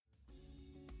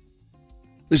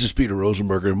This is Peter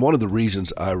Rosenberger, and one of the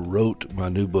reasons I wrote my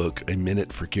new book, A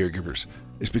Minute for Caregivers,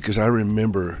 is because I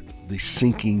remember the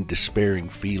sinking, despairing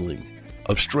feeling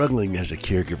of struggling as a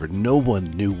caregiver. No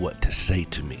one knew what to say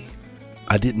to me.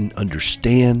 I didn't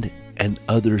understand, and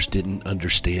others didn't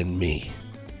understand me.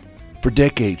 For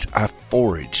decades, I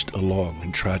foraged along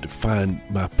and tried to find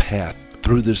my path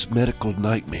through this medical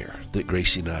nightmare that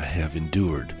Gracie and I have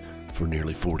endured for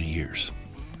nearly 40 years.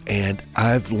 And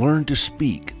I've learned to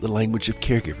speak the language of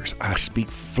caregivers. I speak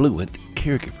fluent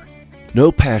caregiver.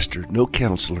 No pastor, no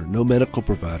counselor, no medical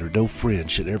provider, no friend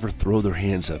should ever throw their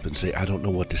hands up and say, I don't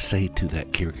know what to say to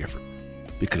that caregiver.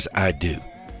 Because I do.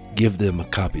 Give them a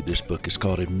copy of this book. It's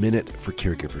called A Minute for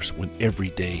Caregivers, When Every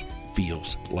Day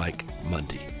Feels Like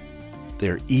Monday.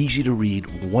 They're easy to read,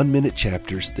 1-minute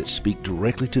chapters that speak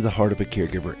directly to the heart of a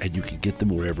caregiver, and you can get them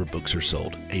wherever books are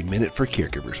sold. A Minute for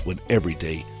Caregivers, When Every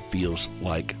Day Feels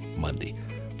Like Monday.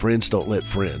 Friends don't let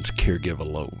friends caregive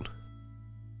alone.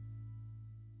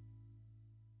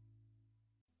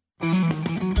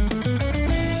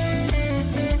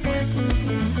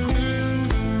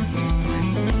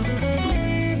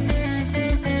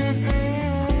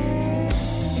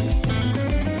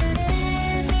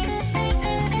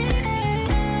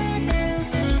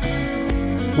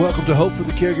 Welcome to Hope for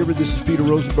the Caregiver. This is Peter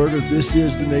Rosenberger. This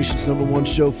is the nation's #1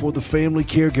 show for the family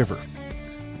caregiver.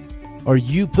 Are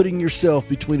you putting yourself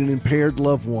between an impaired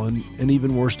loved one and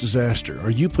even worse disaster?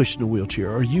 Are you pushing a wheelchair?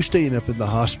 Are you staying up in the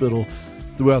hospital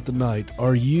throughout the night?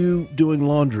 Are you doing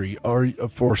laundry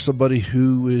for somebody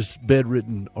who is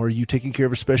bedridden? Are you taking care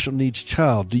of a special needs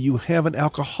child? Do you have an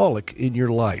alcoholic in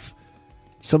your life?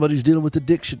 Somebody who's dealing with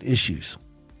addiction issues?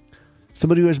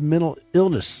 Somebody who has mental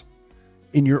illness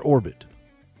in your orbit?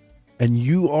 And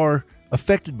you are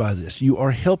affected by this. You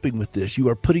are helping with this. You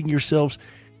are putting yourselves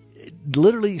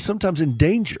literally sometimes in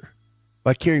danger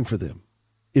by caring for them.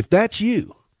 If that's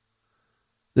you,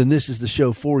 then this is the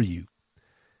show for you.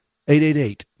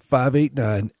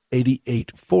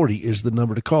 888-589-8840 is the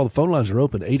number to call. The phone lines are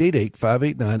open,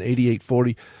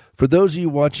 888-589-8840. For those of you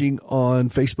watching on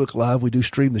Facebook Live, we do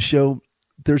stream the show.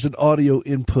 There's an audio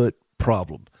input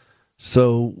problem.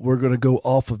 So we're going to go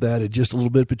off of that in just a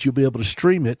little bit, but you'll be able to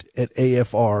stream it at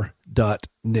afr.net.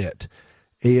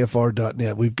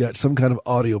 afr.net. We've got some kind of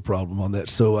audio problem on that,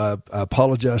 so I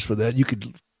apologize for that. You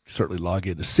could certainly log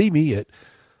in to see me at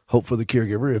Hope for the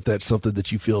Caregiver if that's something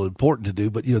that you feel important to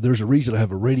do, but there's a reason I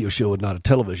have a radio show and not a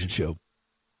television show.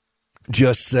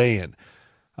 Just saying.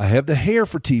 I have the hair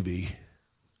for TV,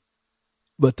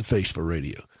 but the face for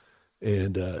radio.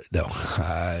 And no,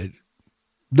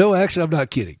 actually, I'm not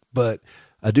kidding, but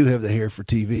I do have the hair for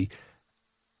TV.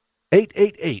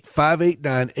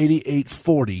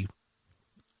 888-589-8840.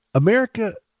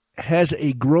 America has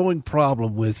a growing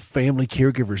problem with family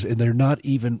caregivers, and they're not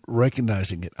even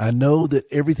recognizing it. I know that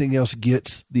everything else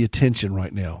gets the attention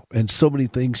right now, and so many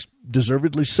things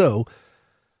deservedly so.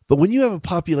 But when you have a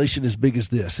population as big as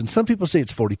this, and some people say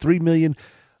it's 43 million,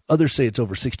 others say it's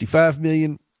over 65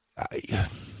 million,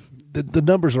 the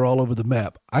numbers are all over the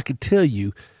map. I could tell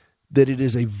you that it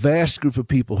is a vast group of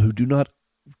people who do not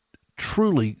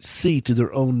truly see to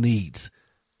their own needs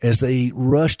as they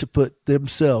rush to put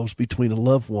themselves between a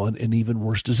loved one and even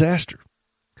worse disaster.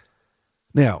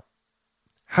 Now,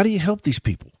 how do you help these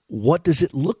people? What does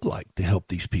it look like to help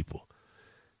these people?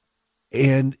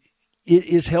 And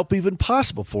is help even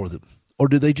possible for them? Or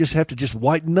do they just have to just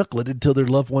white knuckle it until their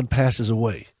loved one passes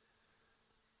away?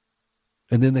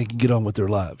 And then they can get on with their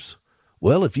lives.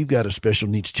 Well, if you've got a special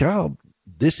needs child,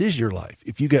 this is your life.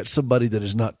 If you got somebody that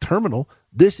is not terminal,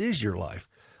 this is your life.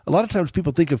 A lot of times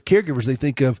people think of caregivers, they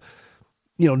think of,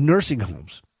 nursing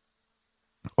homes,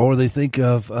 or they think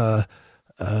of,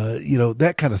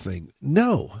 that kind of thing.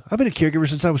 No, I've been a caregiver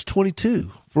since I was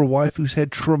 22 for a wife who's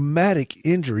had traumatic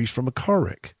injuries from a car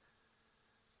wreck.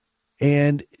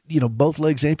 And, both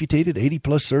legs amputated, 80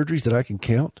 plus surgeries that I can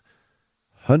count,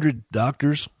 100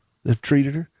 doctors that have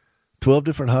treated her, 12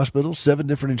 different hospitals, 7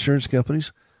 different insurance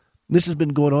companies. This has been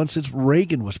going on since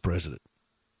Reagan was president.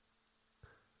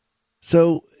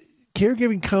 So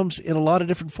caregiving comes in a lot of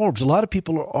different forms. A lot of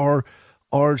people are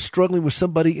struggling with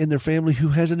somebody in their family who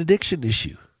has an addiction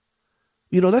issue.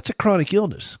 That's a chronic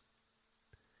illness.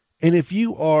 And if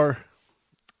you are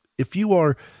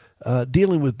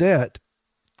dealing with that,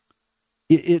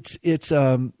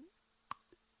 they're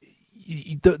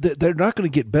not going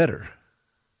to get better.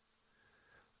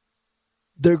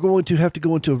 They're going to have to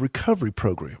go into a recovery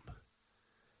program.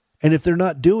 And if they're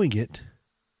not doing it,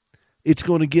 it's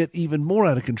going to get even more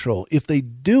out of control. If they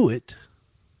do it,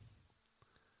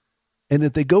 and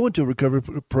if they go into a recovery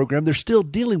program, they're still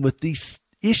dealing with these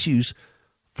issues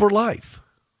for life.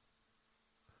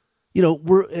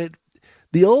 We're at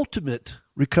the ultimate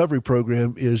recovery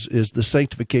program is the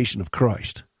sanctification of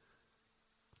Christ.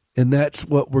 And that's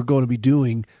what we're going to be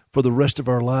doing for the rest of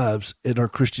our lives in our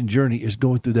Christian journey, is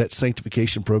going through that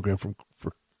sanctification program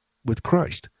with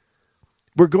Christ.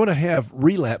 We're going to have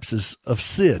relapses of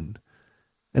sin,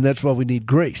 and that's why we need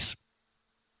grace.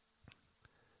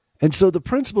 And so the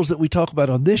principles that we talk about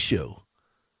on this show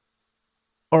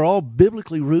are all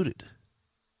biblically rooted,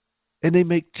 and they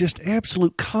make just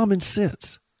absolute common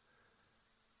sense.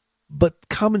 But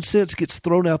common sense gets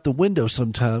thrown out the window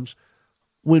sometimes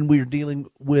when we're dealing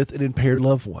with an impaired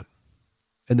loved one.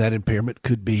 And that impairment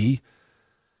could be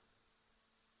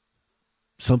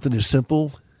something as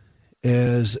simple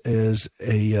as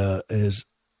a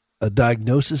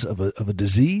diagnosis of a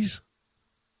disease,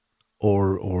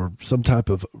 or some type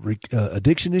of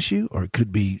addiction issue, or it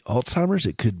could be Alzheimer's.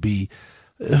 It could be,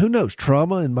 who knows,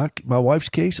 trauma. In my wife's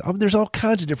case, there's all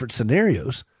kinds of different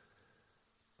scenarios,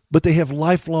 but they have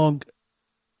lifelong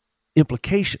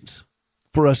implications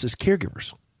for us as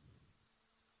caregivers.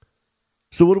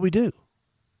 So what do we do?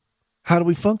 How do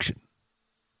we function?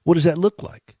 What does that look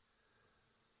like?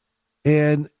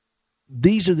 And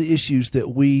these are the issues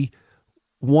that we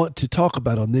want to talk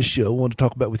about on this show, want to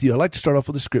talk about with you. I'd like to start off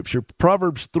with a scripture,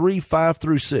 Proverbs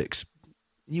 3:5-6.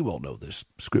 You all know this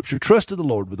scripture. Trust in the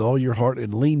Lord with all your heart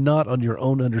and lean not on your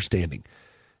own understanding.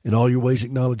 In all your ways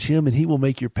acknowledge him, and he will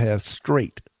make your path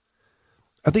straight.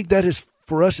 I think that is,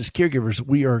 for us as caregivers,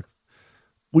 we are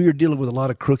dealing with a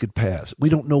lot of crooked paths. We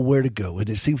don't know where to go, and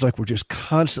it seems like we're just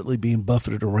constantly being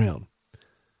buffeted around.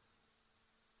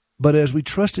 But as we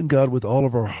trust in God with all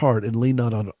of our heart and lean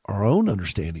not on our own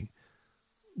understanding,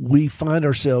 we find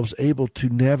ourselves able to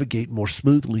navigate more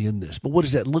smoothly in this. But what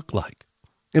does that look like?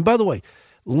 And by the way,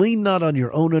 lean not on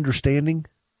your own understanding.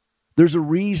 There's a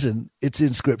reason it's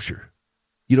in Scripture.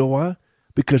 You know why?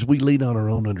 Because we lean on our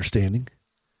own understanding.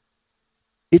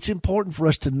 It's important for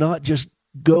us to not just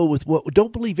go with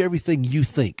don't believe everything you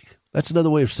think. That's another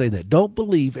way of saying that. Don't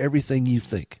believe everything you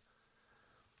think.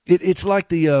 It's like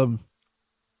the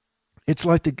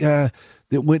guy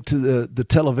that went to the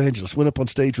televangelist, went up on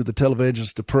stage with the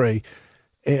televangelist to pray,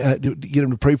 to get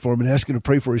him to pray for him and ask him to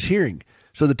pray for his hearing.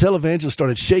 So the televangelist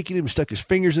started shaking him, stuck his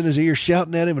fingers in his ear,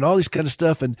 shouting at him and all this kind of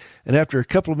stuff. And after a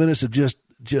couple of minutes of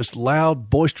just loud,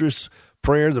 boisterous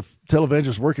prayer, the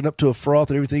televangelist working up to a froth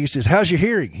and everything, he says, "How's your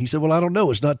hearing?" He said, "Well, I don't know.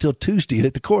 It's not till Tuesday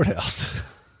at the courthouse."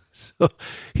 So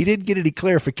he didn't get any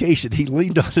clarification. He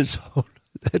leaned on his own.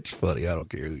 That's funny. I don't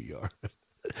care who you are.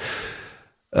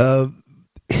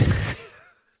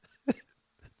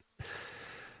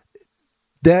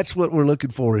 That's what we're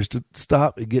looking for, is to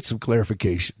stop and get some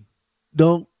clarification.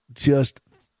 Don't just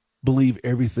believe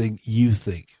everything you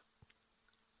think,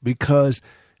 because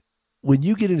when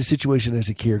you get in a situation as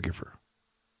a caregiver,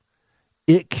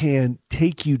 it can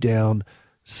take you down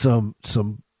some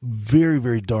very,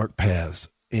 very dark paths,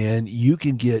 and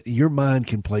your mind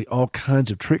can play all kinds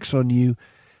of tricks on you.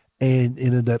 And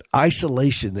in that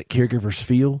isolation that caregivers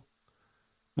feel,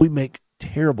 we make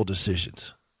terrible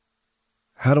decisions.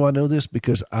 How do I know this?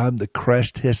 Because I'm the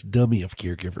crash test dummy of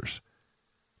caregivers.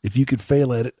 If you could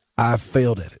fail at it, I've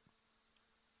failed at it.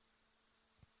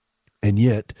 And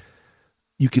yet,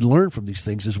 you can learn from these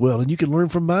things as well, and you can learn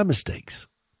from my mistakes.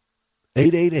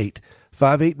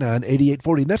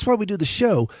 888-589-8840. And that's why we do the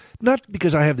show, not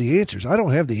because I have the answers. I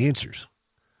don't have the answers.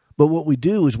 But what we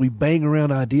do is we bang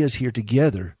around ideas here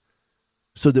together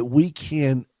so that we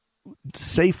can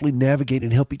safely navigate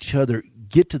and help each other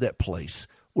get to that place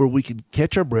where we can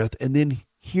catch our breath and then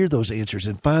hear those answers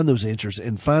and find those answers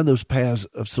and find those paths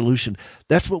of solution.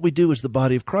 That's what we do as the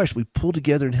body of Christ. We pull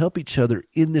together and help each other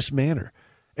in this manner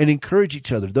and encourage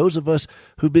each other. Those of us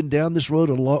who've been down this road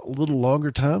a little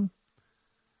longer time,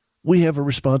 we have a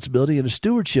responsibility and a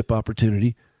stewardship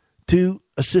opportunity to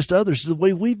assist others the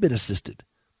way we've been assisted.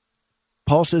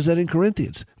 Paul says that in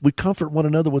Corinthians. We comfort one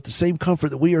another with the same comfort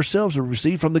that we ourselves have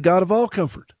received from the God of all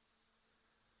comfort.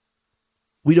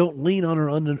 We don't lean on our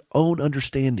own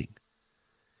understanding.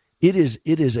 It is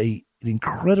an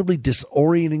incredibly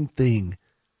disorienting thing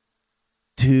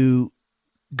to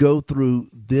go through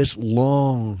this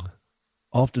long,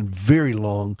 often very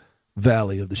long,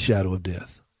 valley of the shadow of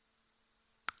death.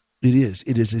 It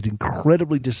is an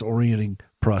incredibly disorienting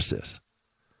process.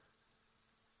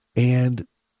 And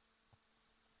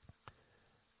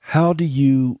how do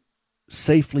you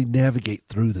safely navigate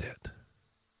through that?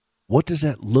 What does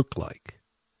that look like?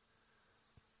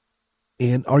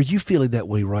 And are you feeling that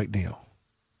way right now?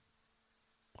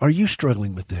 Are you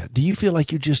struggling with that? Do you feel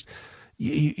like you're just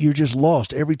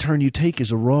lost? Every turn you take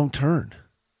is a wrong turn.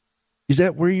 Is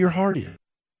that where your heart is?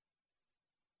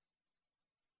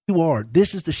 are,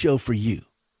 this is the show for you.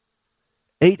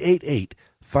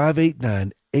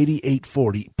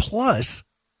 888-589-8840.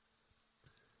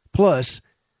 Plus,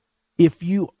 if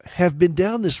you have been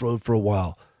down this road for a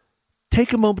while,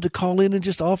 take a moment to call in and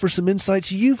just offer some insights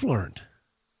you've learned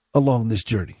along this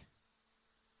journey.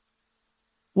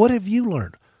 What have you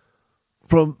learned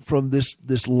from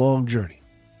this long journey?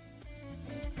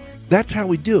 That's how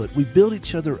we do it. We build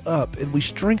each other up and we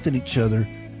strengthen each other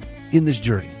in this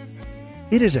journey.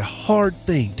 It is a hard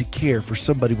thing to care for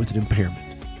somebody with an impairment.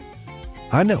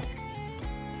 I know.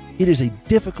 It is a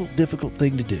difficult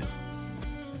thing to do.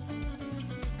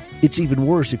 It's even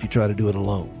worse if you try to do it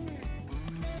alone.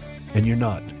 And you're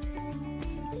not.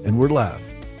 And we're live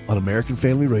on American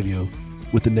Family Radio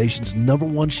with the nation's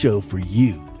 #1 show for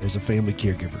you as a family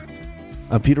caregiver.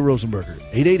 I'm Peter Rosenberger.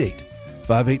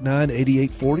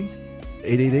 888-589-8840.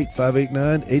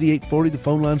 888-589-8840. The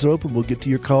phone lines are open. We'll get to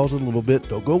your calls in a little bit.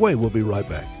 Don't go away. We'll be right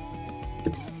back.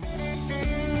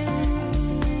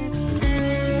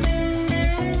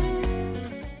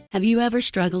 Have you ever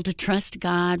struggled to trust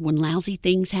God when lousy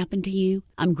things happen to you?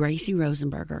 I'm Gracie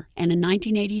Rosenberger, and in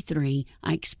 1983,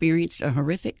 I experienced a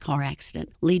horrific car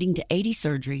accident leading to 80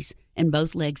 surgeries and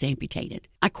both legs amputated.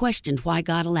 I questioned why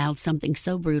God allowed something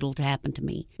so brutal to happen to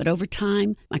me. But over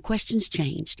time, my questions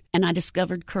changed, and I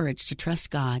discovered courage to trust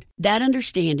God. That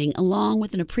understanding, along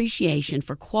with an appreciation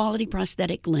for quality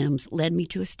prosthetic limbs, led me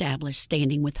to establish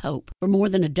Standing with Hope. For more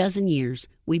than a dozen years,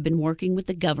 we've been working with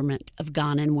the government of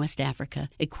Ghana and West Africa,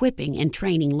 equipping and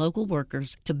training local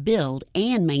workers to build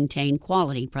and maintain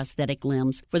quality prosthetic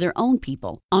limbs for their own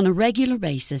people. On a regular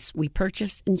basis, we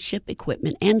purchase and ship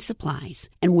equipment and supplies,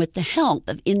 and with the help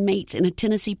of inmates in a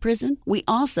Tennessee prison, we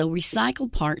also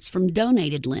recycle parts from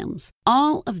donated limbs.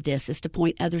 All of this is to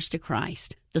point others to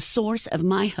Christ, the source of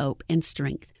my hope and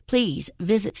strength. Please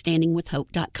visit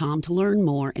standingwithhope.com to learn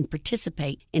more and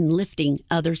participate in lifting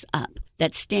others up.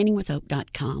 That's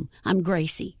standingwithhope.com. I'm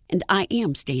Gracie, and I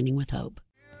am Standing with Hope.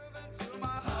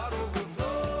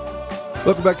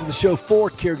 Welcome back to the show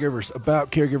for caregivers,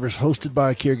 about caregivers, hosted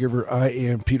by a caregiver. I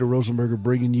am Peter Rosenberger,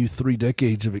 bringing you 3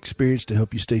 decades of experience to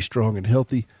help you stay strong and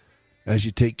healthy as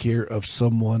you take care of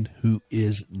someone who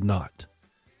is not.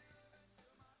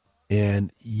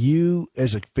 And you,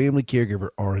 as a family caregiver,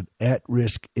 are an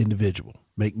at-risk individual.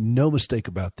 Make no mistake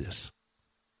about this.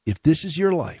 If this is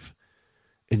your life,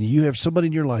 and you have somebody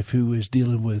in your life who is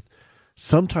dealing with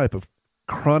some type of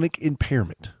chronic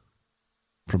impairment,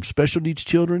 from special needs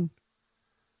children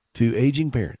to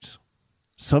aging parents,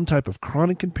 some type of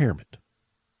chronic impairment,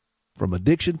 from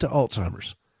addiction to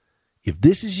Alzheimer's, if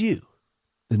this is you,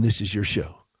 then this is your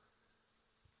show.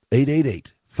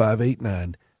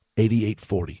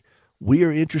 888-589-8840. We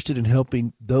are interested in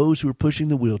helping those who are pushing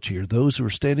the wheelchair, those who are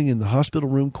standing in the hospital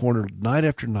room corner night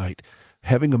after night,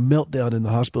 having a meltdown in the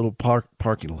hospital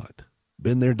parking lot.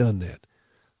 Been there, done that.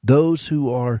 Those who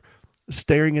are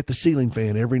staring at the ceiling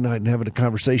fan every night and having a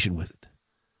conversation with it.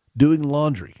 Doing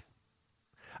laundry.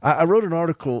 I wrote an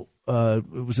article,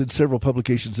 it was in several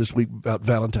publications this week, about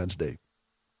Valentine's Day.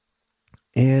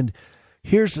 And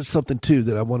here's something, too,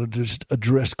 that I wanted to just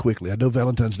address quickly. I know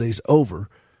Valentine's Day is over.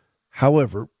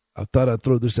 However, I thought I'd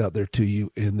throw this out there to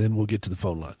you, and then we'll get to the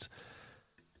phone lines.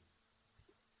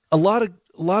 A lot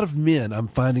of men, I'm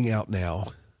finding out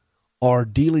now, are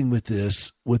dealing with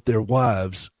this with their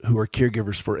wives who are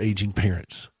caregivers for aging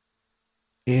parents.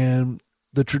 And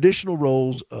the traditional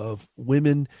roles of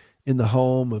women in the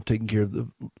home, of taking care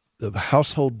of the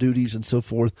household duties and so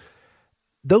forth,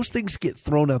 those things get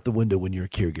thrown out the window when you're a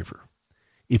caregiver.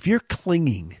 If you're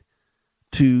clinging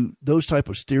to those type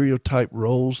of stereotype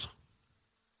roles,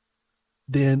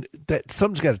 then that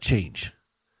something's got to change,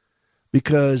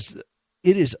 because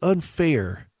it is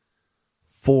unfair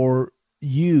for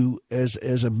you as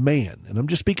a man, and I'm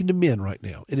just speaking to men right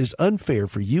now. It is unfair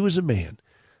for you as a man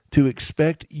to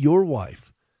expect your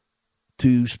wife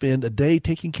to spend a day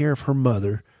taking care of her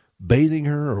mother, bathing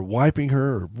her or wiping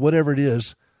her or whatever it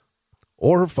is,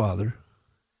 or her father,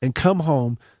 and come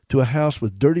home to a house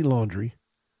with dirty laundry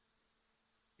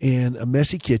and a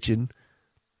messy kitchen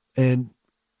and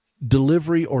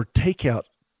delivery or takeout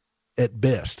at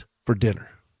best for dinner.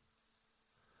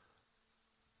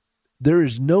 There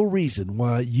is no reason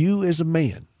why you as a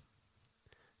man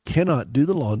cannot do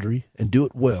the laundry and do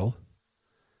it well,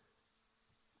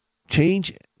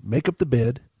 change, make up the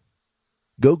bed,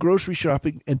 go grocery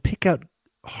shopping, and pick out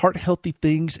heart-healthy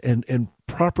things and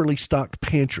properly stocked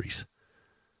pantries.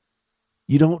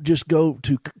 You don't just go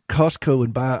to Costco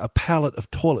and buy a pallet of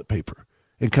toilet paper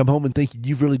and come home and think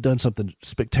you've really done something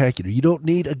spectacular. You don't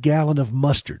need a gallon of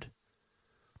mustard.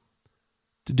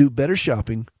 To do better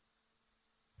shopping,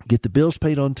 get the bills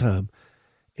paid on time,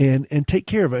 and take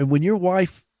care of it. And when your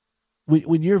wife,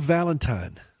 when your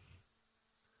Valentine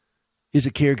is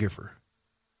a caregiver,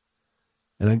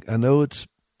 and I know it's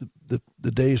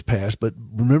the day is past, but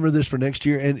remember this for next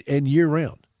year and year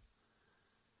round.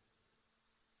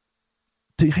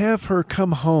 To have her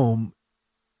come home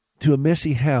to a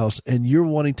messy house and you're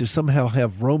wanting to somehow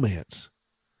have romance,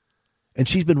 and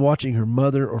she's been watching her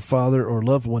mother or father or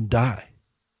loved one die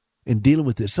and dealing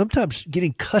with this, sometimes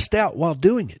getting cussed out while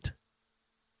doing it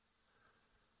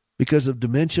because of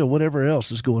dementia, whatever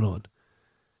else is going on.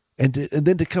 And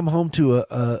then to come home to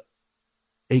a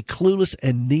clueless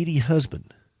and needy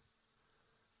husband.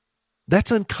 That's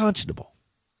unconscionable.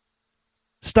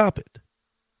 Stop it.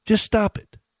 Just stop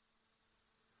it.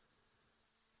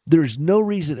 There's no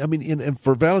reason. I mean, and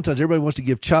for Valentine's, everybody wants to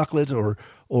give chocolates or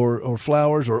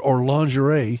flowers or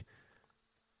lingerie.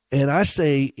 And I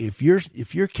say, if your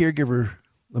caregiver,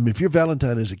 I mean, if your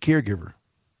Valentine is a caregiver,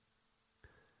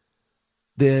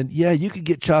 then yeah, you could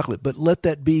get chocolate, but let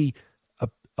that be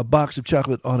a box of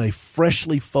chocolate on a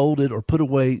freshly folded or put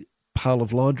away pile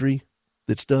of laundry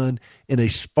that's done in a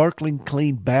sparkling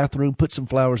clean bathroom. Put some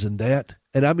flowers in that.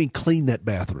 And I mean, clean that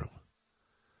bathroom.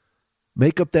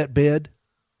 Make up that bed.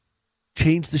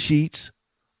 Change the sheets,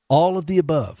 all of the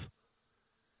above.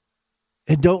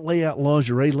 And don't lay out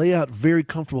lingerie. Lay out very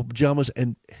comfortable pajamas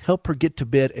and help her get to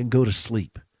bed and go to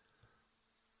sleep.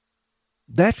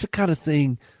 That's the kind of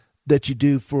thing that you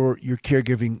do for your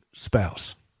caregiving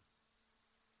spouse.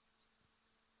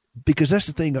 Because that's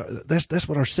the thing, that's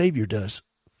what our Savior does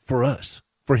for us,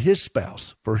 for his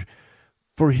spouse,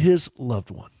 for his loved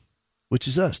one, which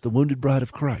is us, the wounded bride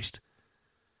of Christ.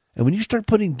 And when you start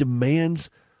putting demands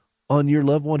on your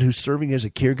loved one who's serving as a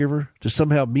caregiver to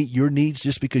somehow meet your needs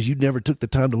just because you never took the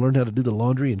time to learn how to do the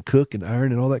laundry and cook and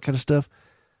iron and all that kind of stuff.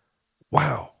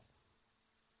 Wow.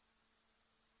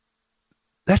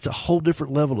 That's a whole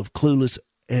different level of clueless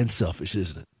and selfish,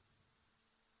 isn't it?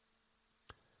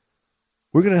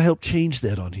 We're going to help change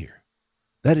that on here.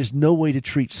 That is no way to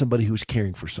treat somebody who's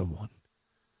caring for someone.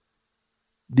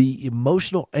 The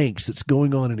emotional angst that's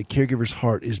going on in a caregiver's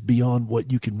heart is beyond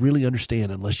what you can really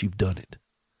understand unless you've done it.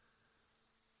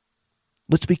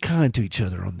 Let's be kind to each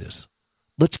other on this.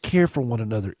 Let's care for one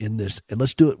another in this, and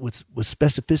let's do it with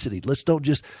specificity. Let's don't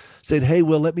just say, hey,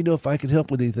 well, let me know if I can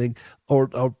help with anything, or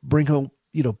I'll bring home,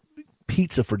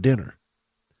 pizza for dinner.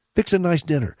 Fix a nice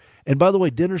dinner. And by the way,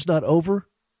 dinner's not over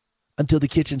until the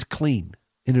kitchen's clean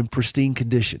and in pristine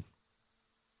condition.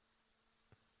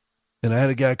 And I had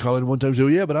a guy call in one time and say,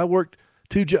 yeah, but I worked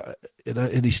 2 jobs.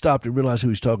 And he stopped and realized who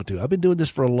he was talking to. I've been doing this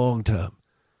for a long time.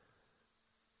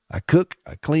 I cook,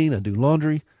 I clean, I do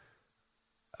laundry.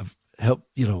 I've helped,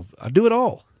 I do it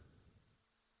all.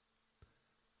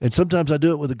 And sometimes I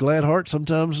do it with a glad heart.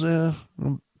 Sometimes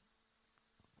I'm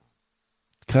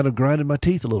kind of grinding my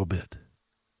teeth a little bit.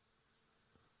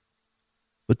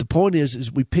 But the point is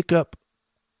we pick up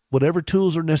whatever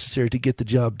tools are necessary to get the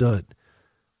job done.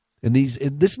 And this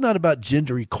is not about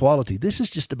gender equality. This is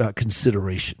just about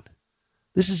consideration.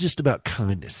 This is just about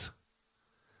kindness.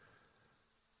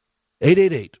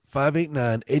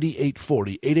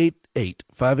 888-589-8840.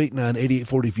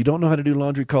 888-589-8840. If you don't know how to do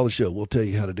laundry, call the show. We'll tell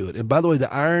you how to do it. And by the way,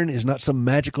 the iron is not some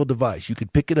magical device. You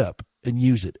could pick it up and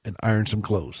use it and iron some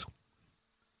clothes.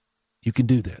 You can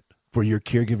do that for your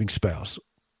caregiving spouse.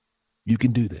 You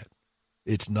can do that.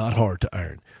 It's not hard to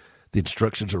iron. The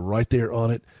instructions are right there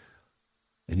on it.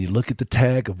 And you look at the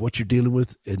tag of what you're dealing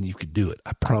with, and you can do it.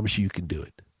 I promise you can do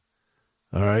it.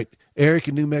 All right. Eric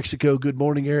in New Mexico. Good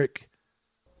morning, Eric.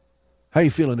 How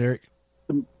you feeling, Eric?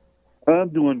 I'm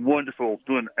doing wonderful,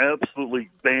 doing absolutely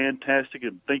fantastic,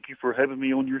 and thank you for having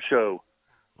me on your show.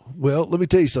 Well, let me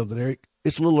tell you something, Eric.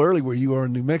 It's a little early where you are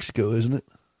in New Mexico, isn't it?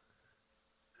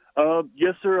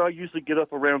 Yes, sir. I usually get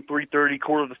up around 3:30,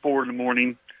 3:45 in the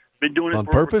morning. Been doing it on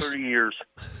for purpose? over 30 years.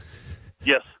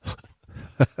 Yes.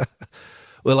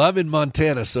 Well, I'm in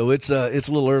Montana, so it's a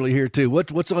little early here too.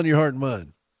 What's on your heart and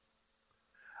mind?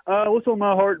 What's on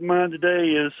my heart and mind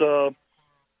today is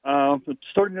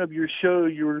starting up your show.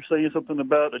 You were saying something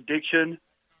about addiction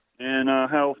and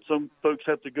how some folks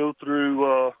have to go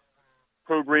through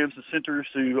programs and centers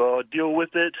to deal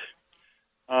with it.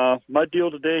 My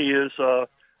deal today is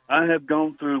I have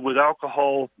gone through with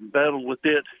alcohol, battled with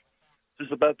it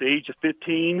since about the age of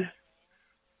 15.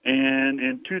 And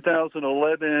in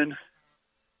 2011,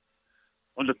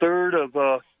 on the 3rd of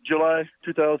July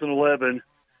 2011,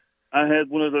 I had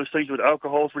one of those things that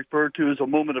alcohol is referred to as a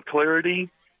moment of clarity.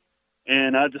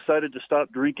 And I decided to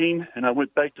stop drinking, and I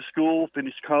went back to school,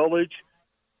 finished college,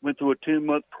 went through a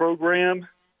 10-month program,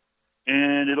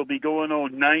 and it'll be going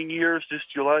on 9 years this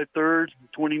July 3rd,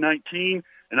 2019,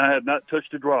 and I have not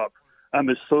touched a drop. I'm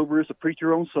as sober as a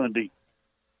preacher on Sunday.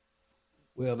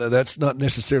 Well, now that's not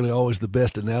necessarily always the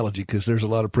best analogy because there's a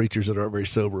lot of preachers that aren't very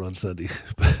sober on Sunday.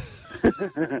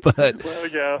 But well,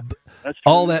 yeah, that's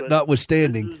all true, that but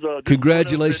notwithstanding, this is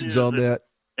congratulations what on that.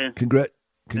 and-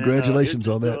 Congratulations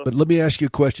it's on that. just, But let me ask you a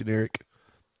question, Eric.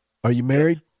 Are you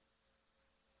married?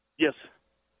 Yes,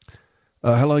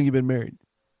 How long have you been married?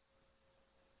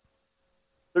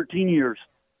 13 years.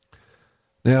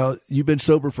 Now, you've been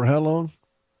sober for how long?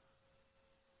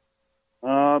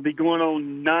 I'll be going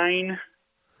on 9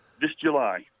 this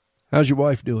July. How's your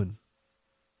wife doing?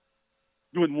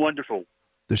 Doing wonderful.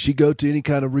 Does she go to any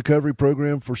kind of recovery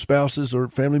program for spouses or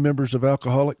family members of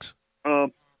alcoholics?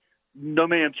 No,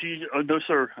 ma'am. No,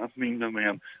 sir. I mean, no,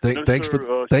 ma'am. No, Thanks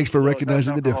sir. thanks for She's,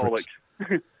 recognizing not the an alcoholic.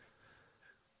 difference.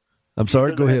 I'm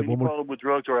sorry. Go Doesn't have ahead. any One more. problem with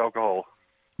drugs or alcohol.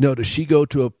 No, does she go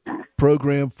to a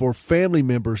program for family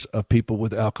members of people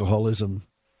with alcoholism?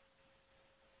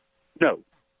 No.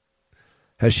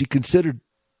 Has she considered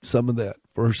some of that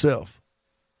for herself?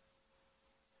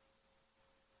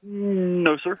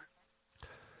 No, sir.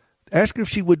 Ask her if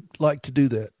she would like to do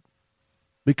that.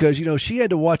 Because, she had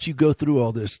to watch you go through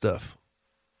all this stuff.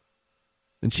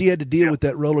 And she had to deal with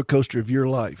that roller coaster of your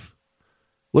life.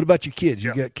 What about your kids?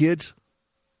 You got kids?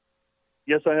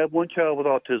 Yes, I have one child with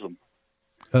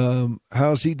autism.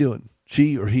 How's he doing?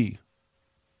 She or he?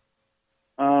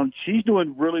 She's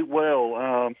doing really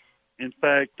well. In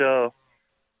fact,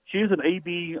 she is an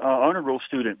AB honor roll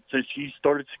student since she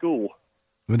started school.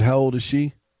 And how old is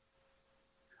she?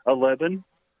 11.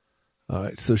 All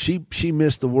right, so she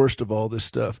missed the worst of all this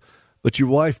stuff, but your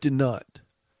wife did not.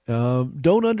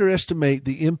 Don't underestimate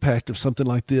the impact of something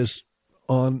like this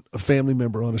on a family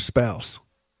member, on a spouse.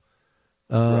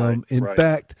 In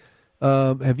fact,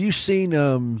 have you seen,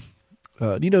 do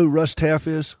you know who Russ Taff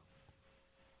is?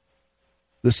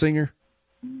 The singer?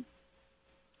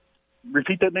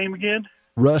 Repeat that name again?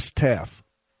 Russ Taff.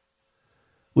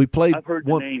 We played I've heard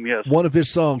the name, yes. one of his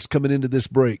songs coming into this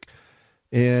break.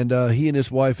 And he and his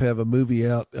wife have a movie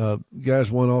out. Guys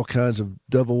won all kinds of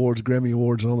Dove Awards, Grammy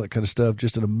Awards, and all that kind of stuff.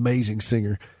 Just an amazing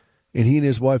singer. And he and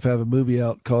his wife have a movie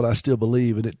out called I Still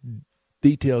Believe, and it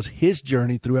details his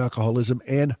journey through alcoholism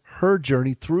and her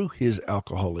journey through his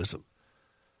alcoholism.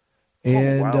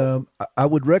 And I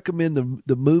would recommend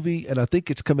the movie, and I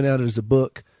think it's coming out as a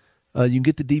book. You can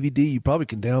get the DVD. You probably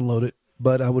can download it.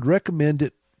 But I would recommend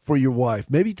it for your wife.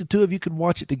 Maybe the two of you can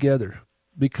watch it together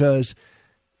because –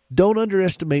 don't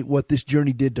underestimate what this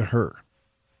journey did to her.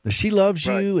 Now, she loves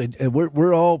you, and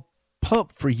we're all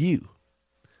pumped for you.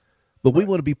 But we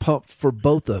want to be pumped for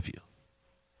both of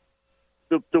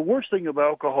you. The worst thing of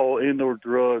alcohol and or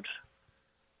drugs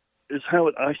is how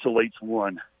it isolates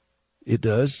one. It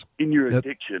does. In your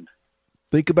addiction.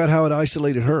 Think about how it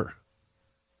isolated her.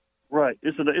 Right.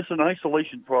 It's an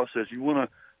isolation process. You want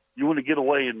to get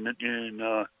away and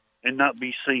not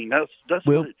be seen.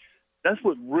 That's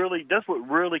what really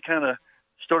kind of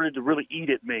started to really eat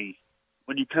at me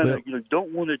when you kind of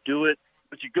don't want to do it,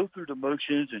 but you go through the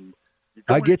motions and you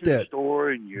go into the store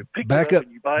and you pick it up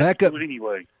and you buy it and do it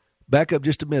anyway. Back up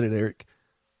just a minute, Eric.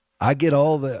 I get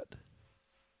all that,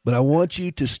 but I want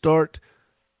you to start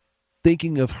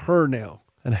thinking of her now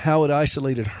and how it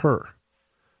isolated her.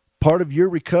 Part of your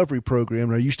recovery program.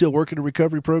 Are you still working a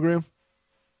recovery program?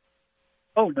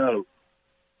 Oh no.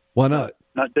 Why not?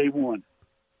 Not day one.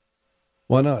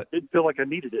 Why not? Didn't feel like I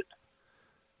needed it.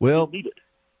 Well, Didn't need it.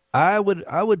 I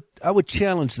would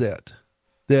challenge that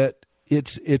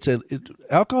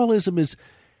alcoholism is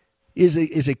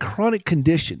a chronic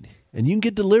condition, and you can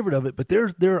get delivered of it. But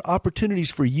there are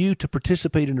opportunities for you to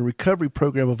participate in a recovery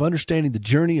program of understanding the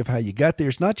journey of how you got there.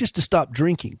 It's not just to stop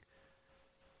drinking;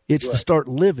 it's to start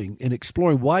living and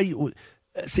exploring why you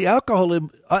see alcohol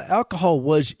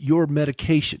was your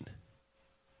medication.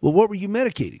 Well, what were you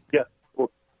medicating? Yeah.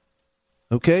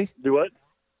 Okay. Do what?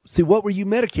 See, what were you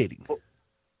medicating?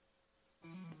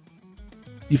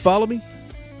 You follow me?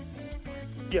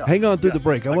 Yeah. Hang on through the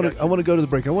break. I want to go to the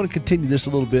break. I want to continue this a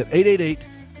little bit.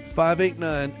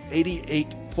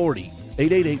 888-589-8840.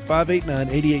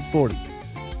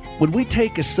 888-589-8840. When we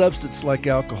take a substance like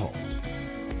alcohol,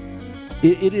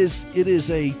 it is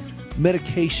a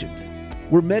medication.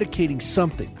 We're medicating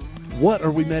something. What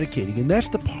are we medicating? And that's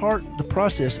the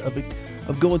process of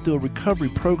going through a recovery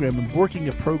program and working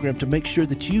a program to make sure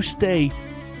that you stay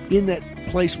in that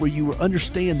place where you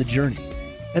understand the journey.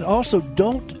 And also,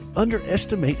 don't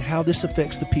underestimate how this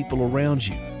affects the people around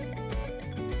you.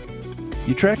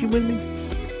 You tracking with me?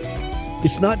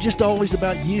 It's not just always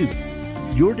about you.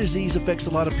 Your disease affects a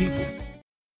lot of people.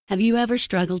 Have you ever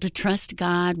struggled to trust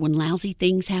God when lousy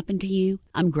things happen to you?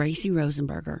 I'm Gracie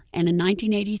Rosenberger, and in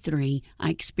 1983, I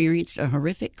experienced a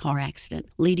horrific car accident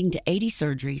leading to 80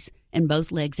 surgeries and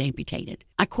both legs amputated.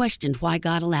 I questioned why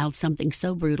God allowed something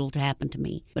so brutal to happen to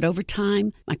me, but over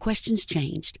time, my questions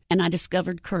changed, and I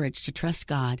discovered courage to trust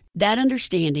God. That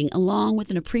understanding, along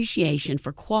with an appreciation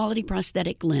for quality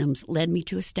prosthetic limbs, led me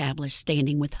to establish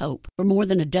Standing with Hope. For more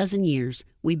than a dozen years,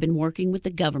 we've been working with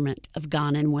the government of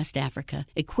Ghana and West Africa,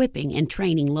 equipping and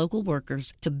training local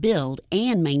workers to build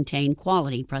and maintain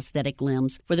quality prosthetic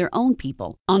limbs for their own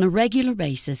people. On a regular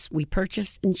basis, we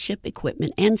purchase and ship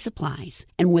equipment and supplies,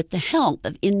 and with the help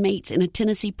of inmates in a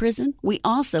Tennessee prison, we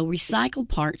also recycle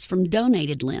parts from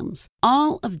donated limbs.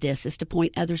 All of this is to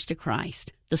point others to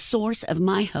Christ, the source of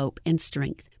my hope and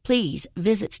strength. Please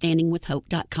visit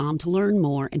standingwithhope.com to learn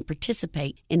more and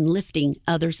participate in lifting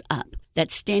others up.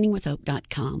 That's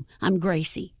standingwithhope.com. I'm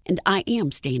Gracie, and I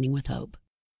am Standing with Hope.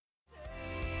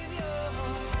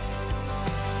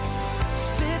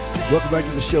 Welcome back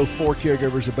to the show, For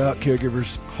Caregivers, About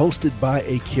Caregivers, hosted by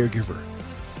a caregiver.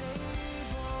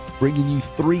 Bringing you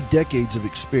 3 decades of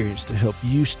experience to help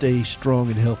you stay strong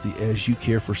and healthy as you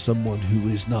care for someone who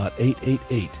is not.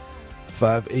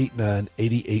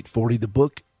 888-589-8840. The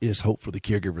book is Hope for the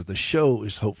Caregiver. The show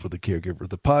is Hope for the Caregiver.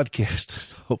 The podcast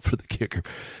is Hope for the Caregiver.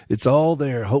 It's all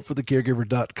there,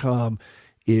 hopeforthecaregiver.com.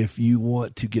 If you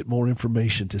want to get more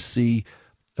information, to see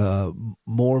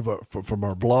more of from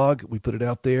our blog, we put it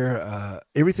out there.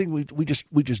 Everything we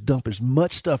just dump as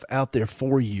much stuff out there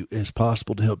for you as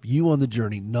possible to help you on the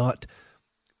journey not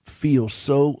feel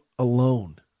so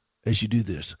alone as you do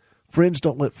this. Friends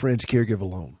don't let friends caregive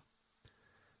alone.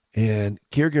 And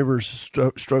caregivers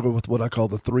struggle with what I call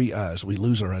the 3 I's. We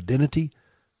lose our identity,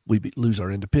 we lose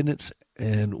our independence,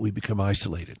 and we become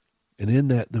isolated. And in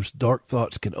that, those dark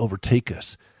thoughts can overtake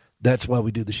us. That's why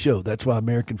we do the show. That's why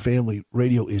American Family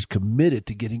Radio is committed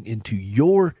to getting into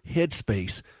your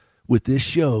headspace with this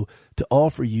show to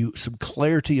offer you some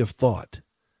clarity of thought,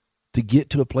 to get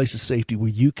to a place of safety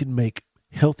where you can make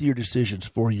healthier decisions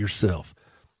for yourself.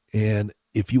 And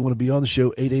if you want to be on the show,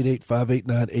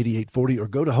 888-589-8840, or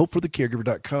go to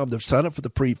hopeforthecaregiver.com. They'll sign up for the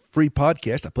free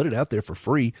podcast. I put it out there for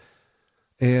free.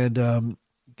 And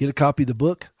get a copy of the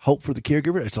book, Hope for the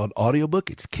Caregiver. It's on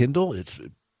audiobook. It's Kindle. It's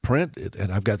print.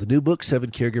 And I've got the new book,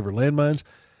 7 Caregiver Landmines.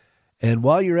 And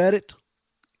while you're at it,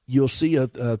 you'll see a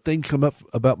thing come up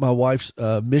about my wife's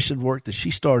mission work that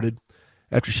she started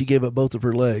after she gave up both of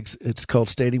her legs. It's called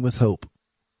Standing with Hope.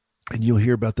 And you'll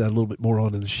hear about that a little bit more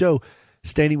on in the show.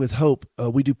 Standing with Hope,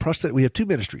 we do prosthetic. We have 2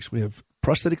 ministries. We have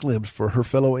prosthetic limbs for her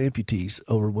fellow amputees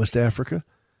over in West Africa.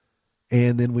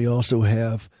 And then we also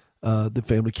have the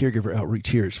family caregiver outreach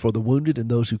here. It's for the wounded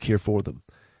and those who care for them.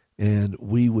 And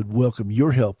we would welcome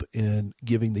your help in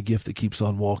giving the gift that keeps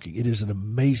on walking. It is an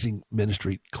amazing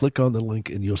ministry. Click on the link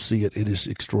and you'll see it. It is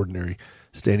extraordinary.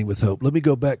 Standing with Hope. Let me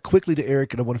go back quickly to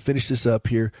Eric, and I want to finish this up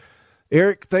here.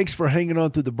 Eric, thanks for hanging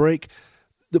on through the break.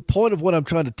 The point of what I'm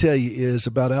trying to tell you is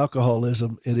about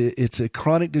alcoholism. It's a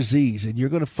chronic disease, and you're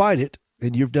going to fight it,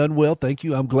 and you've done well. Thank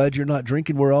you. I'm glad you're not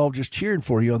drinking. We're all just cheering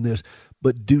for you on this.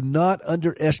 But do not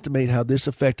underestimate how this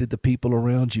affected the people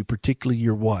around you, particularly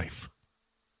your wife.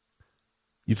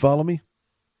 You follow me?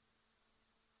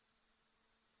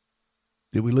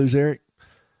 Did we lose Eric?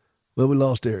 Well, we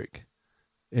lost Eric.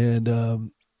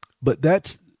 And but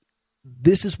this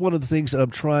is one of the things that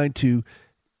I'm trying to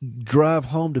drive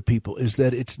home to people, is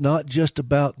that it's not just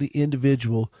about the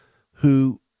individual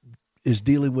who is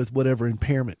dealing with whatever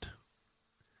impairment.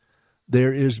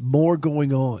 There is more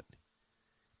going on.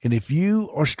 And if you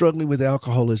are struggling with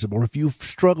alcoholism, or if you've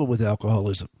struggled with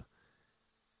alcoholism,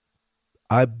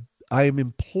 I am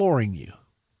imploring you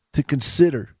to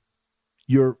consider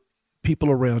your people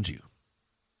around you,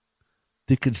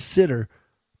 to consider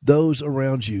those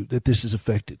around you that this has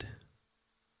affected,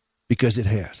 because it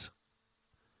has.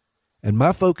 And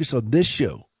my focus on this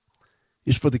show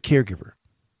is for the caregiver.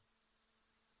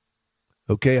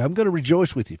 Okay, I'm going to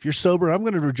rejoice with you. If you're sober, I'm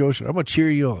going to rejoice with you. I'm going to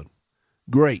cheer you on.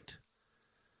 Great.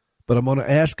 But I'm going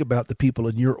to ask about the people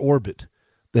in your orbit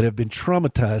that have been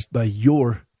traumatized by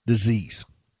your disease,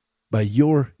 by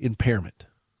your impairment.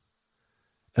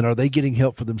 And are they getting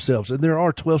help for themselves? And there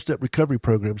are 12-step recovery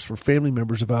programs for family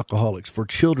members of alcoholics, for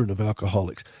children of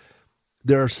alcoholics.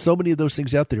 There are so many of those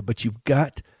things out there, but you've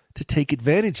got to take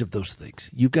advantage of those things.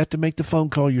 You've got to make the phone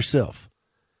call yourself.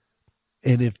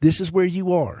 And if this is where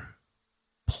you are,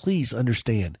 please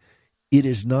understand, it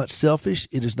is not selfish.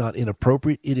 It is not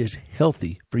inappropriate. It is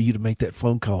healthy for you to make that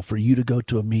phone call, for you to go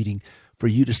to a meeting, for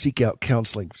you to seek out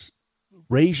counseling.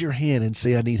 Raise your hand and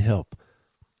say, I need help.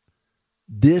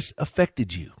 This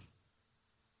affected you.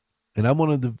 And I'm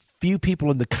one of the few people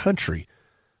in the country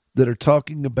that are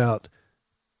talking about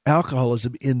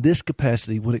alcoholism in this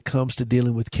capacity when it comes to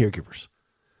dealing with caregivers.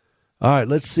 All right,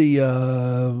 let's see.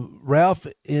 Ralph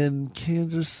in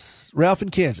Kansas.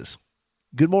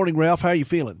 Good morning, Ralph. How are you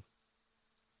feeling?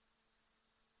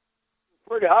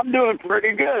 I'm doing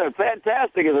pretty good.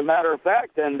 Fantastic, as a matter of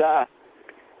fact. And I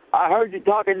heard you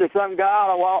talking to some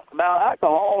guy about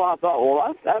alcohol, and I thought,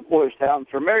 well, that voice sounds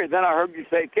familiar. Then I heard you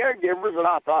say caregivers, and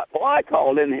I thought, well, I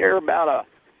called in here back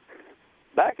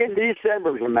in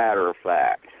December, as a matter of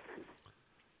fact.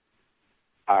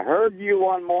 I heard you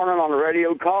one morning on the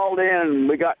radio, called in, and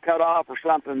we got cut off or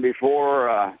something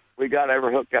before we got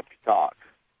ever hooked up to talk.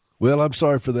 Well, I'm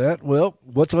sorry for that. Well,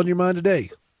 what's on your mind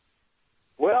today?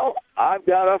 Well, I've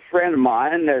got a friend of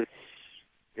mine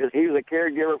he was a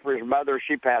caregiver for his mother.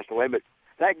 She passed away, but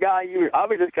that guy, I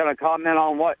was just going to comment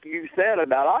on what you said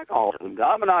about alcoholism.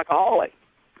 I'm an alcoholic,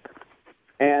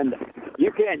 and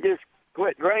you can't just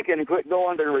quit drinking and quit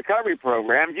going to recovery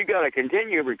programs. You got to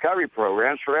continue recovery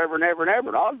programs forever and ever and ever.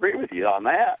 And I'll agree with you on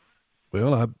that.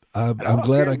 Well, I'm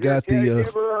glad I got the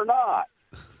or not.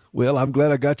 Well, I'm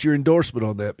glad I got your endorsement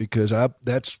on that, because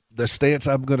that's the stance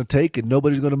I'm going to take, and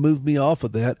nobody's going to move me off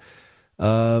of that.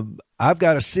 I've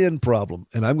got a sin problem,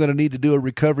 and I'm going to need to do a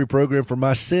recovery program for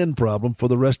my sin problem for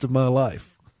the rest of my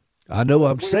life. I know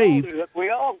I'm saved. We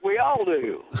all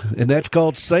do. And that's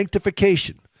called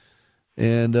sanctification.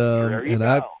 And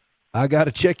I got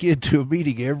to check into a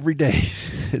meeting every day.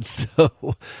 And so,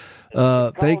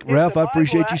 Ralph, I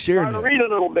appreciate you sharing that. Read a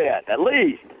little bit, at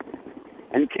least.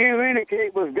 And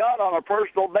communicate with God on a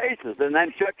personal basis, and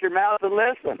then shut your mouth and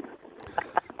listen.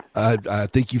 I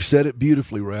think you've said it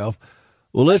beautifully, Ralph.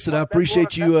 Well, listen, I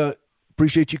appreciate you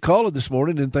calling this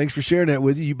morning, and thanks for sharing that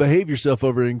with you. You behave yourself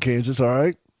over in Kansas, all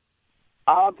right?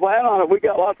 I plan on it. We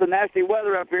got lots of nasty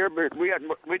weather up here, but we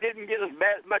didn't get as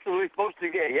much as we were supposed to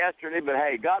get yesterday. But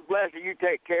hey, God bless you. You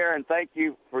take care, and thank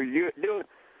you for you doing.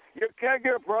 Your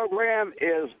caregiver program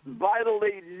is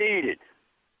vitally needed.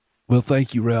 Well,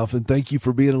 thank you, Ralph, and thank you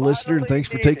for being a listener, and thanks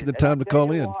for taking the time to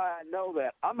call in. Why I know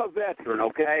that. I'm a veteran,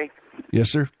 okay? Yes,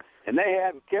 sir. And they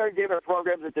have caregiver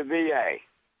programs at the VA.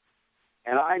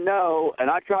 And I know, and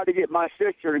I tried to get my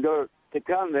sister to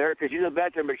come there, because she's a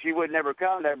veteran, but she would never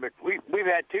come there. But we've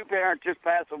had two parents just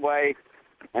pass away,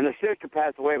 and the sister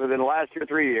passed away within the last 2 or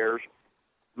 3 years.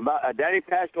 Daddy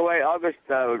passed away August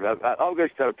of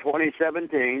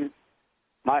 2017.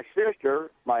 My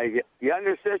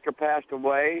younger sister passed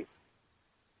away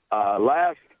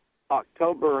last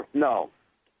October, the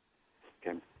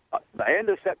end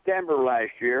of September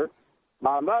last year.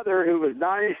 My mother, who was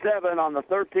 97 on the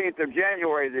 13th of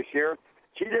January this year,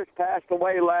 she just passed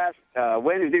away last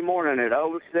Wednesday morning at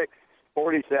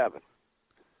 06:47.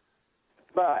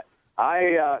 But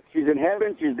she's in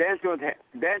heaven. She's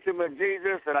dancing with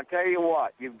Jesus. And I tell you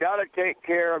what, you've got to take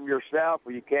care of yourself,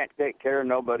 or you can't take care of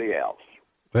nobody else.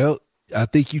 Well, I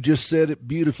think you just said it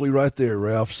beautifully right there,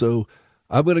 Ralph. So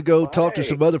I'm going to go talk to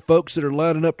some other folks that are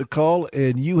lining up to call,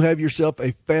 and you have yourself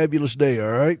a fabulous day,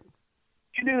 all right?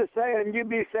 You do the same, and you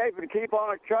be safe and keep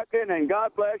on trucking, and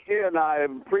God bless you, and I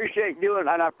appreciate you, and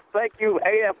I thank you,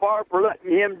 AFR, for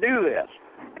letting him do this.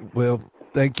 Well,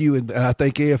 thank you, and I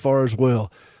thank AFR as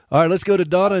well. All right, let's go to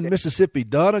Donna in Mississippi.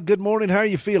 Donna, good morning. How are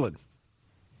you feeling?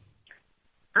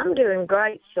 I'm doing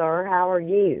great, sir. How are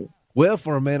you? Well,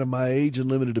 for a man of my age and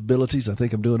limited abilities, I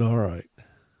think I'm doing all right.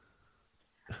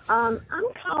 I'm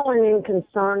calling in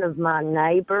concern of my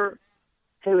neighbor,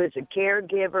 who is a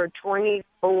caregiver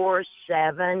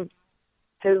 24/7,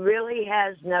 who really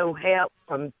has no help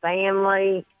from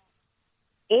family,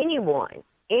 anyone.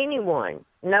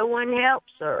 No one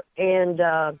helps her. And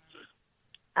her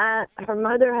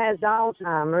mother has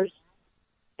Alzheimer's,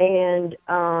 and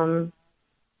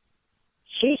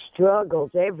she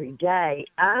struggles every day.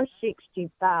 I'm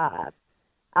 65.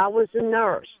 I was a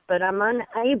nurse, but I'm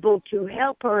unable to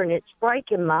help her, and it's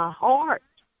breaking my heart.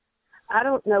 I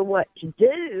don't know what to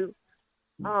do.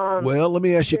 Well, let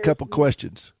me ask you a couple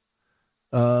questions.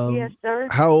 Yes, sir.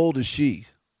 How old is she?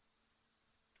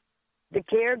 The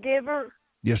caregiver?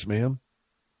 Yes, ma'am.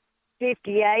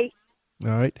 58. All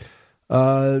right.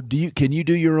 Can you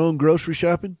do your own grocery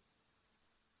shopping?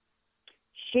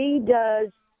 She does.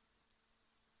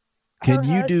 Her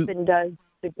husband does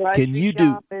the grocery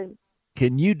shopping.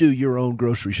 Can you do your own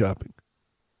grocery shopping?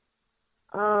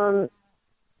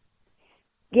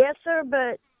 Yes, sir,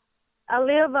 but I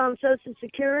live on Social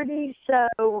Security,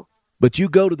 so... But you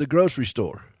go to the grocery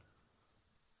store?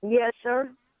 Yes, sir.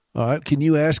 All right. Can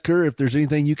you ask her if there's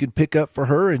anything you can pick up for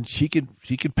her, and she can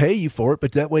pay you for it,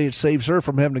 but that way it saves her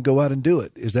from having to go out and do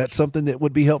it. Is that something that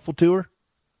would be helpful to her?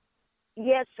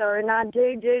 Yes, sir, and I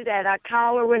do that. I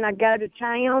call her when I go to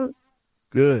town,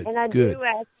 Good. and I Good. do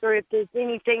ask her if there's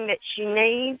anything that she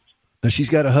needs. Now she's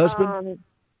got a husband.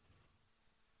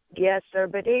 Yes, sir,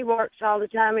 but he works all the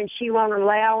time, and she won't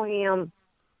allow him.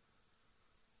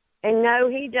 And no,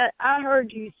 he does. I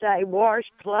heard you say wash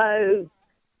clothes,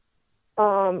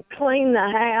 clean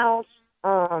the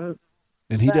house.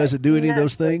 And he doesn't do any of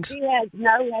those things. He has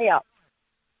no help,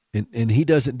 And he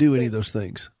doesn't do any of those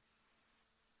things.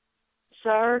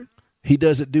 sir. He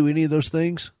doesn't do any of those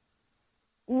things.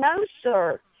 No,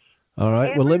 sir. All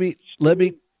right. Well, let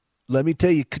me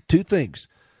tell you two things.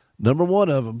 Number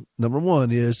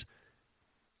one is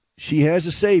she has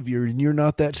a savior, and you're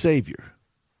not that savior.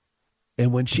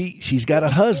 And when she's got a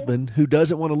husband who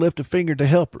doesn't want to lift a finger to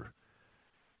help her.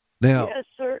 Now, Yes,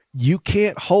 sir. you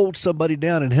can't hold somebody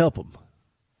down and help them.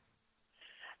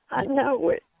 I know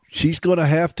it. She's going to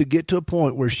have to get to a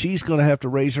point where she's going to have to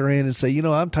raise her hand and say,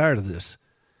 I'm tired of this.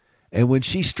 And when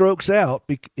she strokes out,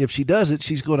 if she doesn't,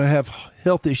 she's going to have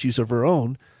health issues of her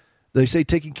own. They say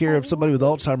taking care of somebody with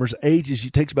Alzheimer's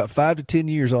takes about 5 to 10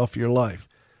 years off your life.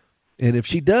 And if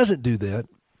she doesn't do that,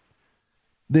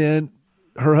 then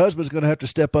her husband's going to have to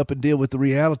step up and deal with the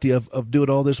reality of doing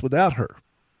all this without her.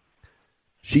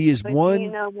 She is But one.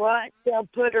 you know what? They'll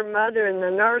put her mother in the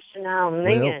nursing home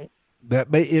then.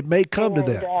 It may come to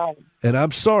that. And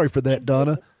I'm sorry for that,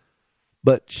 Donna.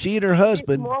 But she and her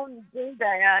husband. Want to do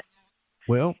that.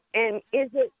 Well, And is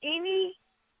there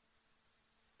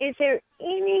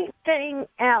anything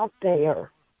out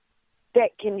there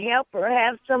that can help her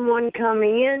have someone come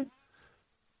in?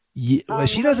 yeah, well,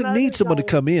 she doesn't need someone to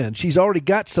come in. She's already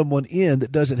got someone in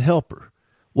that doesn't help her.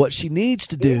 What she needs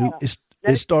to do is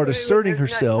start true. asserting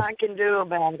There's herself. nothing I can do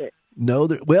about it. No,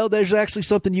 there's actually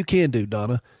something you can do,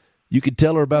 Donna. You can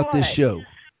tell her about this What? show.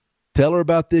 Tell her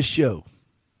about this show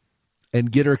and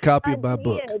get her a copy of my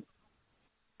book.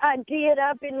 I did.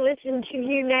 I've been listening to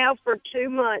you now for 2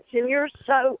 months, and you're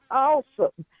so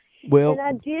awesome. Well, And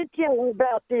I did tell her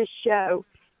about this show,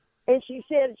 and she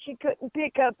said she couldn't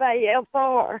pick up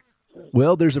AFR.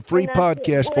 there's a free And I said,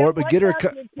 podcast for it, but get her, what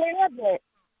about the tablet,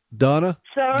 Donna,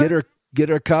 sir? get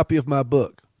her a copy of my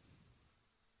book.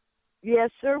 Yes,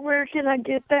 sir. Where can I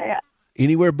get that?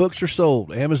 Anywhere books are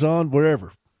sold, Amazon,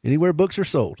 wherever. Anywhere books are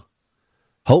sold.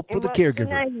 Hope for And the what's the caregiver.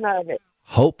 name of it?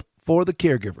 Hope for the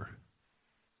caregiver.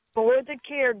 For the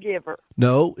caregiver.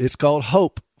 No, it's called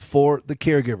Hope for the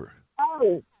Caregiver.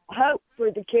 Oh, Hope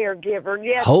for the caregiver.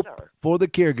 Yes, Hope sir. for the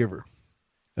Caregiver.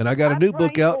 And I got a new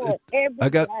book pray out. for it every I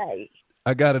got day.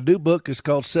 I got a new book. It's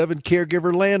called 7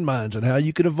 Caregiver Landmines and How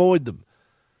You Can Avoid Them.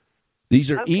 These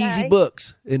are easy Okay.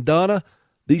 books. And Donna,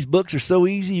 these books are so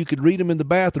easy you could read them in the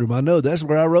bathroom. I know that's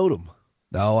where I wrote them.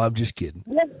 No, I'm just kidding.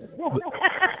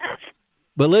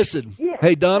 But listen,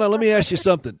 hey Donna, let me ask you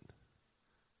something.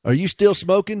 Are you still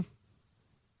smoking?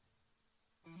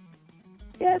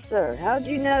 Yes, sir. How'd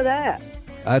you know that?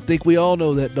 I think we all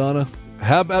know that, Donna.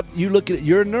 How about you look at it?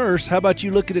 You're a nurse. How about you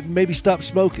look at it and maybe stop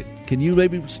smoking? Can you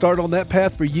maybe start on that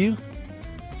path for you?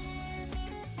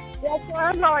 Yes, sir.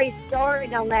 I've already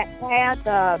started on that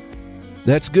path.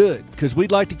 That's good, because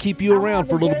we'd like to keep you around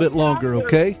for a little bit longer,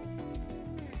 okay?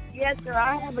 Yes, sir.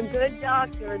 I have a good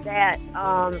doctor that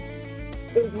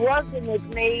is working with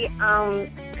me on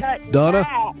cutting Donna,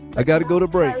 back. I got to go to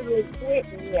break. Totally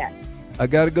quitting yet. I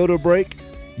got to go to a break.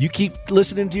 You keep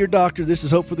listening to your doctor. This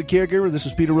is Hope for the Caregiver. This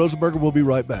is Peter Rosenberger. We'll be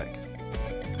right back.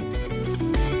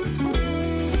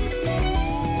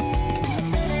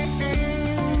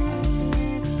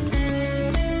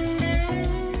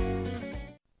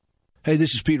 Hey,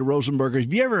 this is Peter Rosenberger.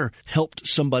 Have you ever helped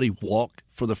somebody walk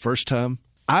for the first time?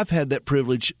 I've had that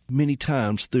privilege many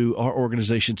times through our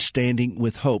organization, Standing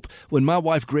with Hope. When my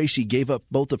wife, Gracie, gave up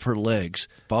both of her legs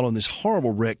following this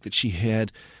horrible wreck that she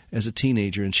had as a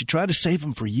teenager, and she tried to save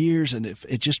them for years, and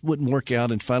it just wouldn't work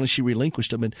out, and finally she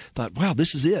relinquished them and thought, wow,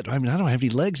 this is it. I mean, I don't have any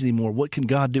legs anymore. What can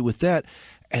God do with that?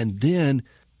 And then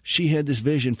she had this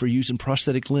vision for using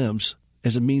prosthetic limbs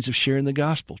as a means of sharing the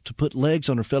gospel, to put legs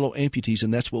on her fellow amputees,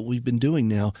 and that's what we've been doing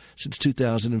now since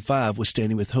 2005 with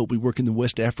Standing with Hope. We work in the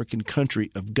West African country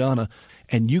of Ghana,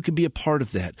 and you can be a part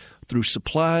of that through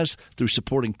supplies, through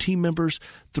supporting team members,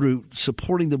 through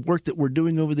supporting the work that we're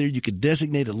doing over there. You could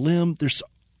designate a limb. There's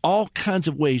all kinds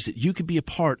of ways that you can be a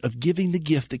part of giving the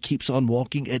gift that keeps on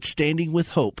walking at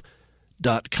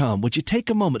standingwithhope.com. Would you take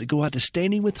a moment to go out to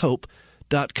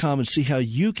standingwithhope.com and see how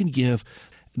you can give?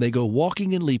 They go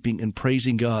walking and leaping and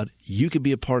praising God. You can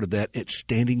be a part of that at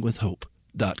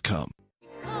standingwithhope.com.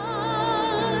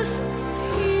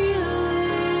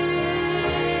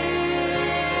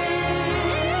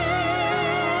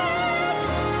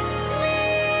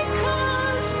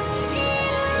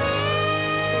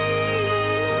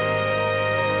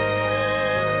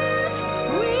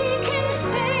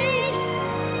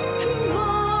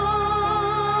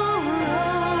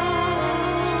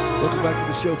 Welcome back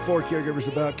to the show for caregivers,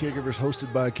 about caregivers,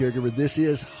 hosted by a caregiver. This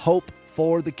is Hope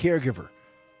for the Caregiver.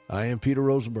 I am Peter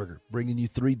Rosenberger, bringing you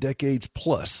 3 decades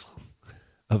plus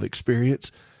of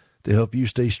experience to help you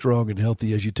stay strong and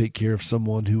healthy as you take care of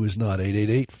someone who is not.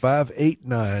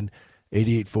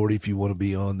 888-589-8840 if you want to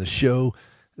be on the show.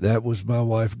 That was my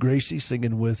wife, Gracie,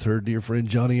 singing with her dear friend,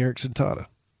 Johnny Erickson Tata.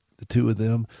 The two of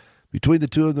them, between the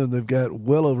two of them, they've got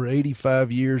well over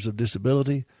 85 years of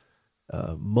disability.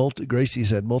 Gracie's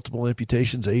had multiple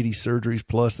amputations, 80 surgeries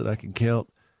plus that I can count.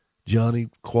 Johnny,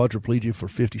 quadriplegic for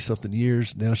 50-something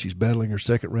years. Now she's battling her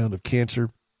second round of cancer.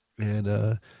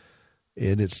 And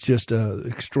it's just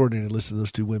extraordinary to listen to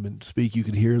those two women speak. You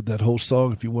can hear that whole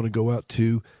song if you want to go out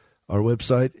to our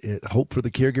website at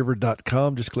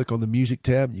hopeforthecaregiver.com. Just click on the music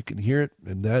tab. You can hear it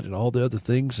and that and all the other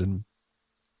things. And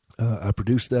I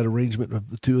produced that arrangement of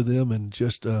the two of them and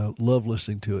just love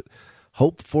listening to it.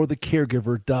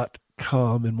 hopeforthecaregiver.com.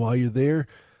 And while you're there,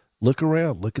 look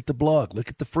around, look at the blog, look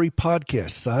at the free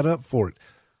podcast, sign up for it.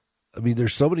 I mean,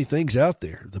 there's so many things out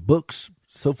there, the books,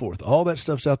 so forth. All that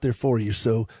stuff's out there for you.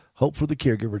 So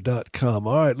hopeforthecaregiver.com.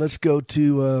 All right, let's go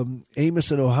to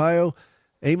Amos in Ohio.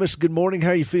 Amos, good morning.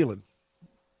 How are you feeling?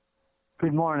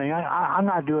 Good morning. I'm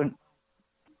not doing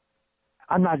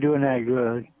that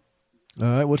good. All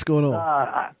right, what's going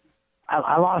on?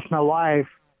 I lost my wife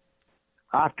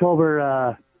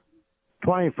October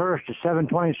 21st at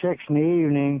 7:26 in the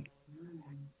evening,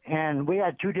 and we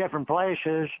had 2 different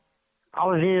places. I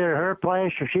was either at her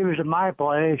place or she was at my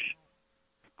place.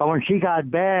 But when she got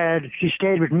bad, she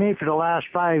stayed with me for the last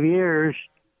 5 years,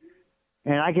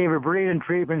 and I gave her breathing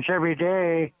treatments every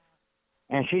day,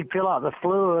 and she'd fill out the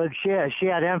fluid. She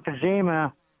had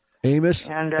emphysema. Amos,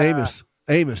 and,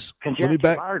 Amos,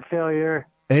 congestive heart failure.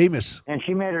 Amos. And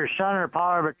she made her son her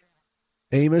power.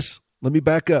 Amos, let me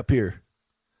back up here.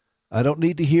 I don't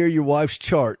need to hear your wife's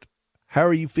chart. How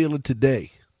are you feeling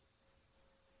today?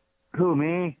 Who,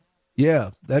 me? Yeah,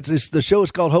 the show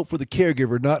is called Hope for the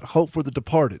Caregiver, not Hope for the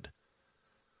Departed.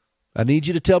 I need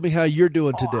you to tell me how you're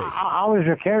doing today. I was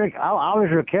a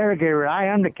caregiver. I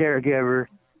am the caregiver.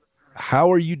 How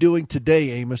are you doing today,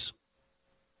 Amos?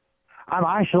 I'm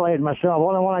isolating myself.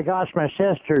 Only one I got is my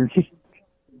sister.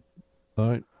 All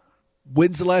right.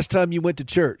 When's the last time you went to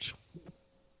church?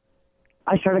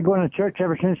 I started going to church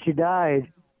ever since she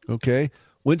died. Okay.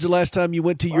 When's the last time you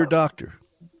went to your doctor?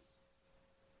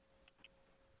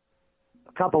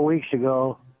 A couple of weeks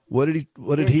ago. What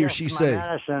did he or she say?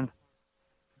 Medicine.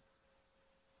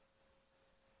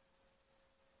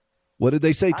 What did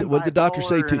they say? What did the doctor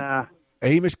say to you?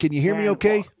 Amos, can you hear me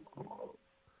okay?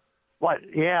 What?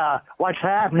 Yeah. What's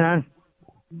happening?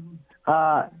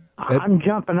 I'm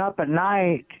jumping up at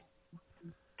night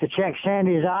to check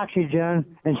Sandy's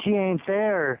oxygen, and she ain't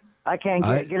there. I can't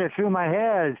get it through my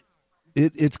head.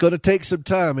 It's going to take some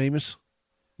time, Amos.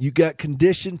 You got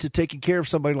conditioned to taking care of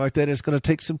somebody like that, and it's going to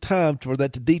take some time for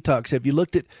that to detox. Have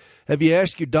you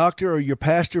asked your doctor or your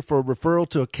pastor for a referral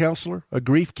to a counselor, a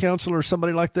grief counselor, or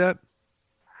somebody like that?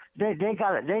 They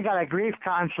got a grief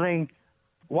counseling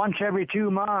once every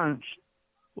 2 months.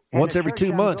 Once every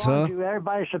 2 months, huh?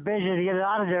 Everybody's so busy to get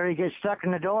out of there, he gets stuck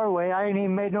in the doorway. I ain't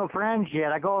even made no friends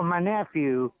yet. I go with my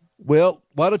nephew. Well,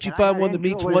 why don't you find one that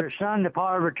meets what? Her son, the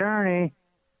power of attorney.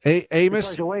 Hey, Amos.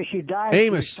 Because the way she died.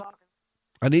 Amos,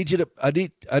 I need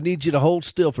you to hold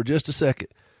still for just a second.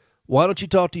 Why don't you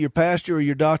talk to your pastor or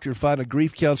your doctor and find a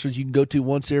grief counselor you can go to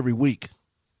once every week?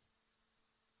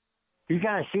 You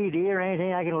got a CD or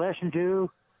anything I can listen to?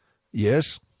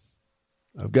 Yes.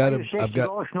 I've got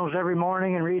devotionals every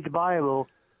morning and read the Bible.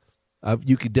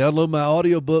 You can download my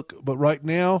audiobook, but right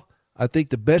now I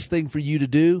think the best thing for you to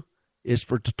do is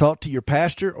to talk to your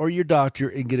pastor or your doctor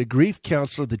and get a grief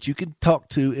counselor that you can talk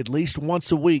to at least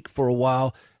once a week for a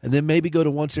while, and then maybe go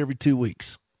to once every 2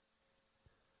 weeks.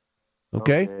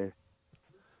 Okay?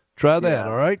 Try that,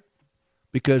 all right?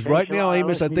 Because right now,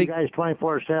 Amos, I think you guys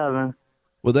 24/7.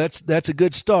 Well, that's a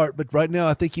good start, but right now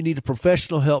I think you need a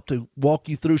professional help to walk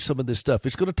you through some of this stuff.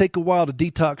 It's going to take a while to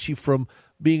detox you from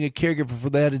being a caregiver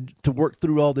for that and to work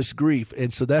through all this grief.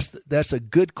 And so that's a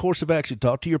good course of action.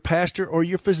 Talk to your pastor or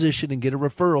your physician and get a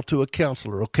referral to a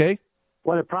counselor, okay?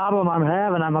 Well, the problem I'm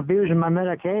having, I'm abusing my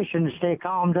medication to stay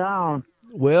calmed down.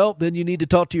 Well, then you need to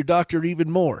talk to your doctor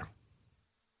even more,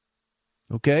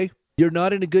 okay? You're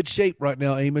not in a good shape right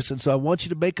now, Amos, and so I want you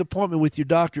to make an appointment with your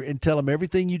doctor and tell him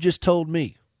everything you just told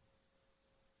me.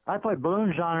 I put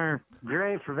balloons on her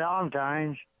grave for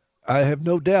Valentine's. I have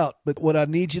no doubt, but what I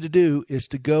need you to do is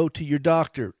to go to your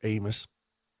doctor, Amos.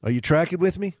 Are you tracking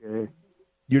with me? Okay.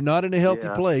 You're not in a healthy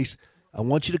place. I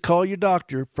want you to call your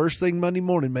doctor first thing Monday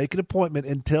morning, make an appointment,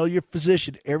 and tell your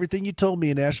physician everything you told me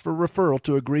and ask for a referral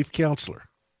to a grief counselor.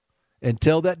 and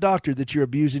tell that doctor that you're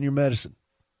abusing your medicine.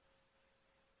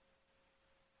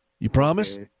 You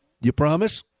promise? Okay. You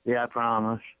promise? Yeah, I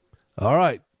promise. All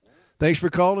right. Thanks for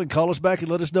calling. Call us back and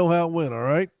let us know how it went, all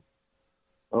right?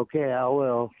 Okay, I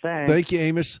will. Thanks. Thank you,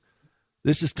 Amos.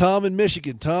 This is Tom in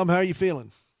Michigan. Tom, how are you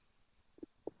feeling?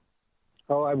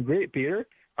 Oh, I'm great, Peter.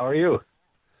 How are you?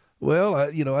 Well,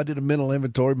 I did a mental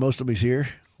inventory. Most of me's here.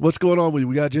 What's going on with you?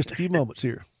 We got just a few moments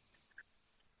here.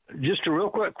 Just a real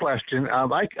quick question.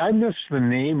 I missed the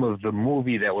name of the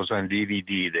movie that was on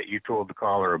DVD that you told the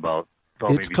caller about.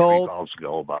 Maybe 3 calls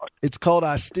ago about. It's called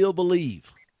I Still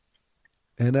Believe.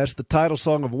 And that's the title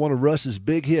song of one of Russ's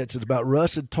big hits. It's about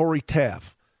Russ and Tori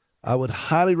Taff. I would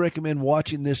highly recommend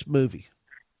watching this movie.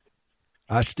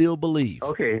 I Still Believe.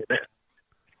 Okay.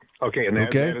 And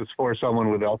that is for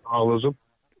someone with alcoholism?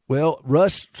 Well,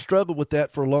 Russ struggled with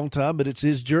that for a long time, but it's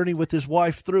his journey with his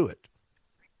wife through it.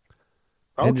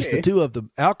 Okay. And it's the two of them.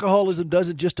 Alcoholism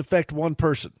doesn't just affect one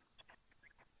person.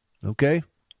 Okay?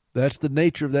 That's the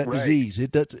nature of that disease.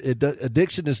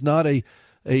 Addiction is not a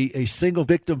single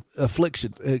victim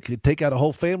affliction. It could take out a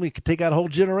whole family. It could take out a whole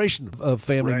generation of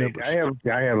family members.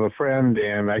 I have a friend,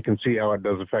 and I can see how it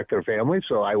does affect their family,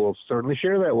 so I will certainly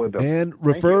share that with them. And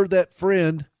refer that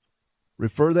friend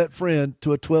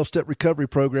to a 12-step recovery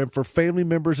program for family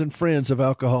members and friends of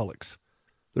alcoholics.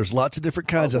 There's lots of different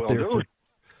kinds out there.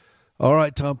 All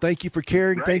right, Tom. Thank you for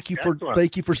caring. Right,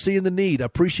 Thank you for seeing the need. I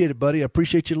appreciate it, buddy. I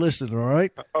appreciate you listening. All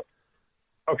right.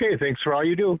 Okay. Thanks for all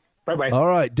you do. Bye-bye. All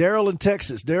right, Daryl in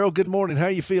Texas. Daryl, good morning. How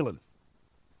you feeling?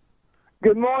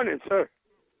 Good morning, sir.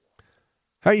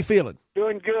 How you feeling?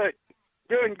 Doing good.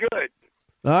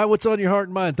 All right. What's on your heart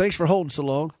and mind? Thanks for holding so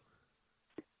long.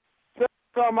 Sir,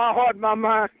 from my heart and my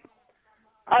mind,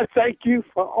 I thank you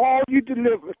for all you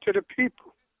deliver to the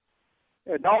people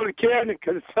and all the care and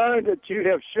concern that you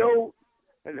have showed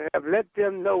and have let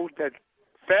them know that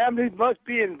families must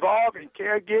be involved in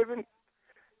caregiving,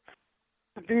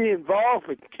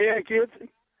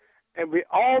 and we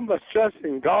all must trust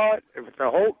in God with the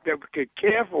hope that we can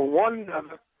care for one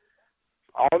another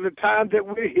all the time that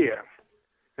we're here.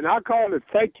 And I call to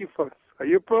thank you for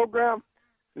your program,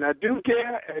 and I do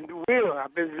care and will.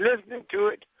 I've been listening to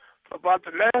it for about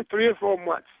the last 3 or 4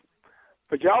 months.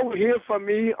 But y'all will hear from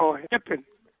me on helping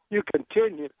you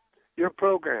continue your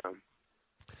program.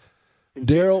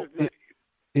 Daryl,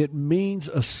 it means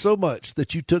so much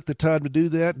that you took the time to do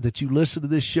that you listened to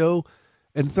this show,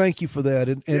 and thank you for that.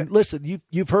 And listen,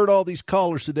 you've heard all these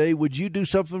callers today. Would you do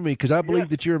something for me? Because I believe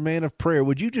that you're a man of prayer.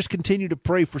 Would you just continue to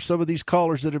pray for some of these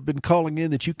callers that have been calling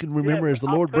in that you can remember as the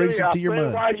Lord brings them to your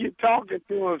mind? Why are you talking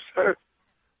to them, sir?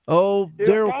 Oh,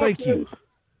 Daryl, thank you.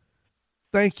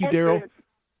 Thank you, Daryl.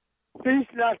 Cease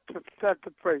not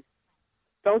to pray.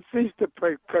 Don't cease to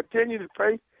pray. Continue to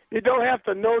pray. You don't have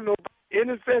to know nobody.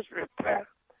 Intercessory prayer.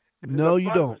 No,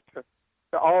 you don't.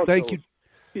 Thank you.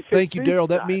 Thank you, Daryl.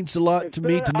 That means a lot to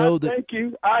me to know that.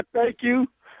 I thank you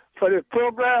for this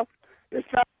program. It's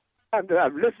not that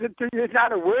I've listened to you. It's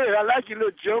not a word. I like your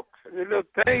little jokes and your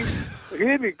little things.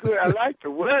 Hear me good. I like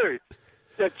the words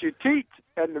that you teach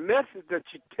and the message that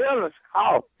you tell us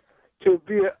how to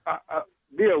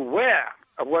be aware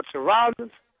of what's around us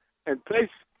and place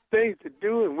things to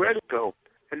do and where to go.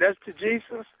 And that's to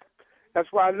Jesus. That's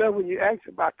why I love when you ask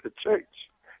about the church.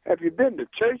 Have you been to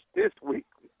church this week?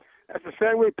 That's the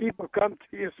same way people come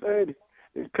to you saying,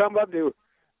 they come up,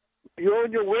 you're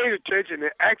on your way to church and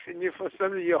they're asking you for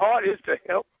something. Your heart is to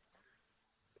help.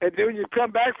 And then when you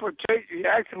come back from church, you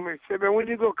ask them, and say, man, when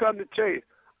you going to come to church?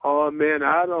 Oh, man,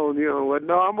 I don't,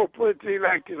 no, I'm going to put it to you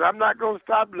like this. I'm not going to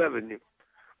stop loving you.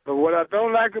 But what I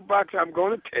don't like about you, I'm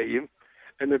going to tell you.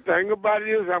 And the thing about it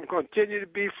is I'm going to continue to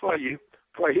be for you.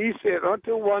 For he said,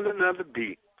 unto one another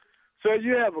be. So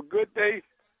you have a good day.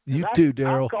 You too,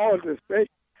 Daryl. I call to say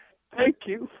thank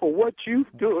you for what you're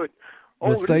doing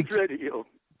over this radio.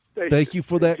 Thank you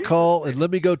for that call. And let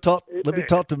me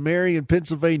talk to Mary in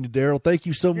Pennsylvania, Daryl. Thank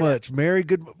you so much. Mary,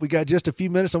 good. We got just a few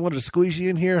minutes. I wanted to squeeze you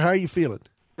in here. How are you feeling?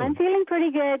 I'm feeling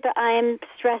pretty good, but I'm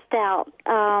stressed out.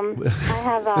 I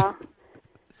have a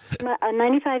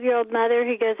 95-year-old mother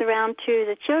who goes around to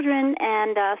the children,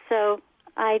 and so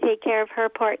I take care of her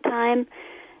part-time.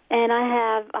 And I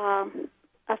have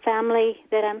a family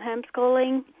that I'm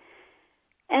homeschooling.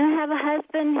 And I have a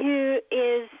husband who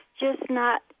is just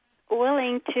not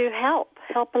willing to help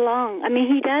along. I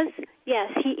mean, he does.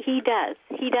 Yes, he does.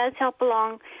 He does help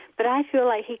along, but I feel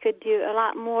like he could do a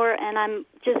lot more, and I'm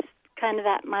just kind of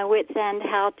at my wit's end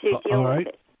how to deal with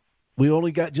it. We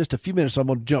only got just a few minutes, so I'm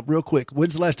going to jump real quick.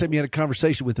 When's the last time you had a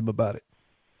conversation with him about it?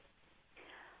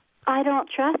 I don't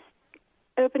trust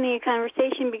opening a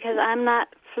conversation because I'm not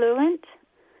fluent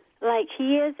like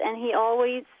he is, and he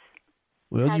always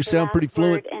Well, you sound pretty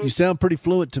fluent. You sound pretty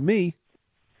fluent to me.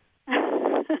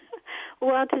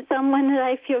 Well, to someone that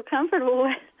I feel comfortable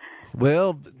with.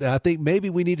 Well, I think maybe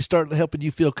we need to start helping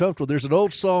you feel comfortable. There's an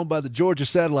old song by the Georgia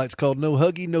Satellites called "No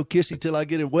Huggy, No Kissy Till I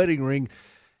Get a Wedding Ring,"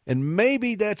 and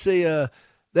maybe that's a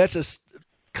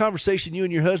conversation you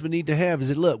and your husband need to have. Is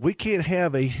that, look, we can't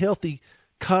have a healthy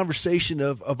conversation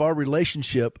of our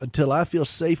relationship until I feel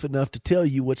safe enough to tell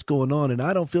you what's going on, and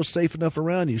I don't feel safe enough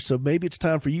around you. So maybe it's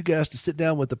time for you guys to sit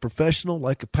down with a professional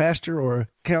like a pastor or a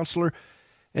counselor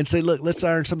and say, look, let's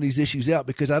iron some of these issues out,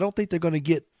 because I don't think they're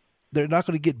not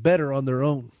going to get better on their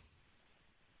own.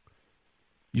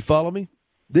 You follow me?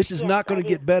 This is not going to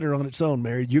get better on its own,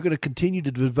 Mary. You're going to continue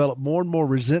to develop more and more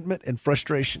resentment and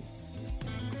frustration.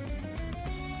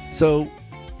 So,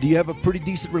 do you have a pretty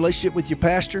decent relationship with your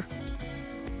pastor?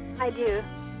 I do.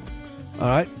 All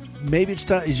right. Maybe it's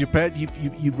time. Is you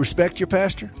respect your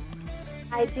pastor?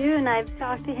 I do, and I've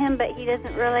talked to him, but he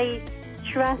doesn't really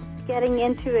trust getting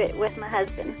into it with my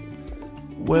husband.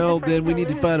 Well, then we need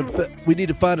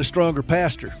to find a stronger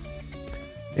pastor,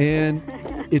 and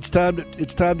it's time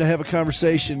to have a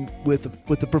conversation with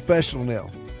the professional now.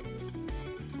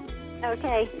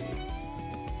 Okay.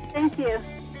 Thank you,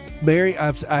 Mary.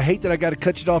 I hate that I got to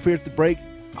cut you off here at the break.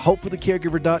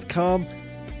 HopeForTheCaregiver.com.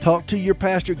 Talk to your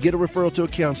pastor. Get a referral to a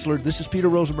counselor. This is Peter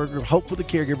Rosenberger. Hope for the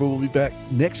Caregiver. We'll be back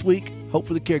next week.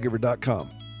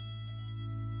 HopeForTheCaregiver.com.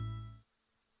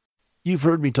 You've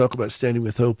heard me talk about Standing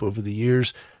with Hope over the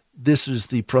years. This is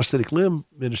the prosthetic limb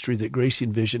ministry that Gracie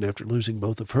envisioned after losing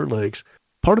both of her legs.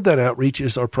 Part of that outreach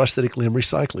is our prosthetic limb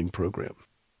recycling program.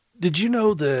 Did you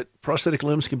know that prosthetic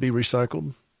limbs can be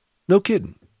recycled? No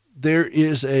kidding. There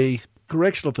is a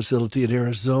correctional facility in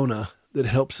Arizona that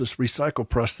helps us recycle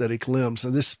prosthetic limbs.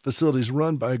 And this facility is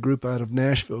run by a group out of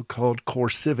Nashville called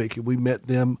CoreCivic. And we met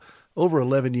them over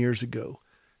 11 years ago.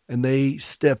 And they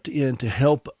stepped in to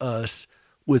help us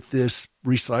with this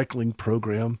recycling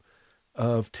program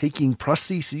of taking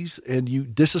prostheses and you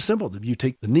disassemble them. You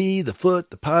take the knee, the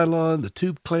foot, the pylon, the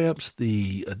tube clamps,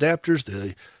 the adapters,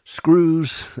 the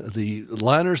screws, the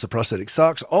liners, the prosthetic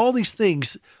socks, all these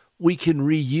things we can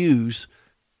reuse,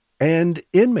 and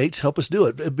inmates help us do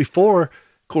it. Before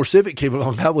CoreCivic came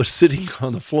along, I was sitting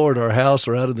on the floor at our house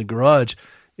or out in the garage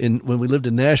when we lived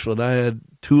in Nashville, and I had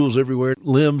tools everywhere,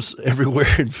 limbs everywhere,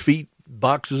 and feet,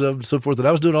 boxes of them and so forth. And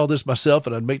I was doing all this myself,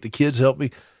 and I'd make the kids help me.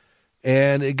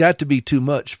 And it got to be too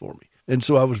much for me. And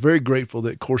so I was very grateful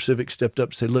that CoreCivic stepped up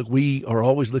and said, look, we are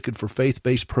always looking for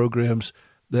faith-based programs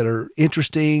that are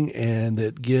interesting and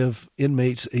that give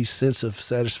inmates a sense of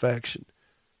satisfaction.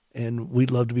 And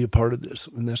we'd love to be a part of this.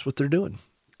 And that's what they're doing.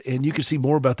 And you can see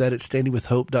more about that at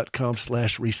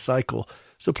standingwithhope.com/recycle.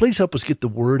 So please help us get the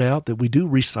word out that we do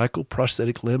recycle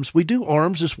prosthetic limbs. We do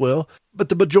arms as well, but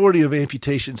the majority of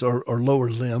amputations are lower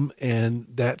limb, and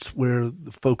that's where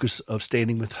the focus of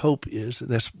Standing with Hope is, and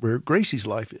that's where Gracie's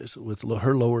life is, with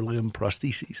her lower limb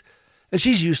prostheses. And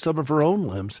she's used some of her own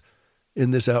limbs in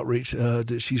this outreach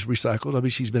that she's recycled. I mean,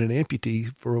 she's been an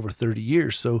amputee for over 30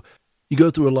 years, so you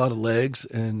go through a lot of legs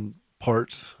and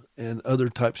parts and other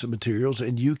types of materials,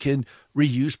 and you can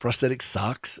reuse prosthetic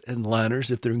socks and liners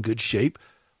if they're in good shape.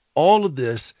 All of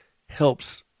this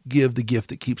helps give the gift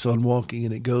that keeps on walking,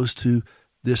 and it goes to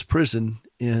this prison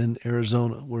in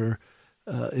Arizona where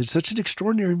it's such an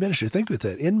extraordinary ministry. Think with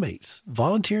that. Inmates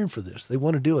volunteering for this. They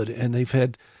want to do it, and they've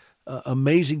had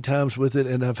amazing times with it,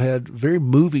 and I've had very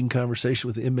moving conversation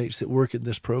with the inmates that work in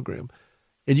this program.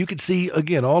 And you can see,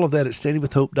 again, all of that at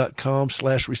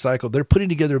standingwithhope.com/recycle. They're putting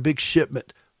together a big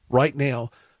shipment right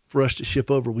now for us to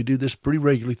ship over. We do this pretty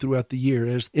regularly throughout the year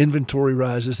as inventory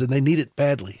rises, and they need it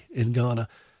badly in Ghana.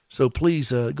 So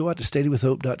please go out to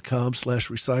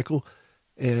standingwithhope.com/recycle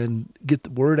and get the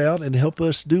word out and help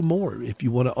us do more. If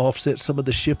you want to offset some of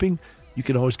the shipping, you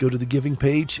can always go to the giving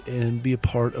page and be a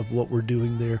part of what we're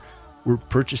doing there. We're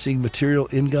purchasing material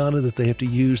in Ghana that they have to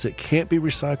use that can't be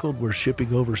recycled. We're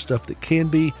shipping over stuff that can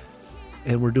be,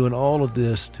 and we're doing all of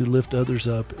this to lift others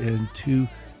up and to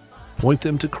point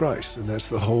them to Christ. And that's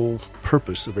the whole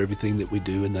purpose of everything that we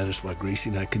do, and that is why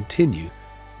Gracie and I continue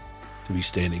to be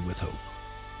Standing with Hope.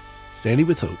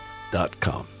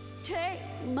 StandingWithHope.com. Take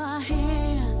my hand.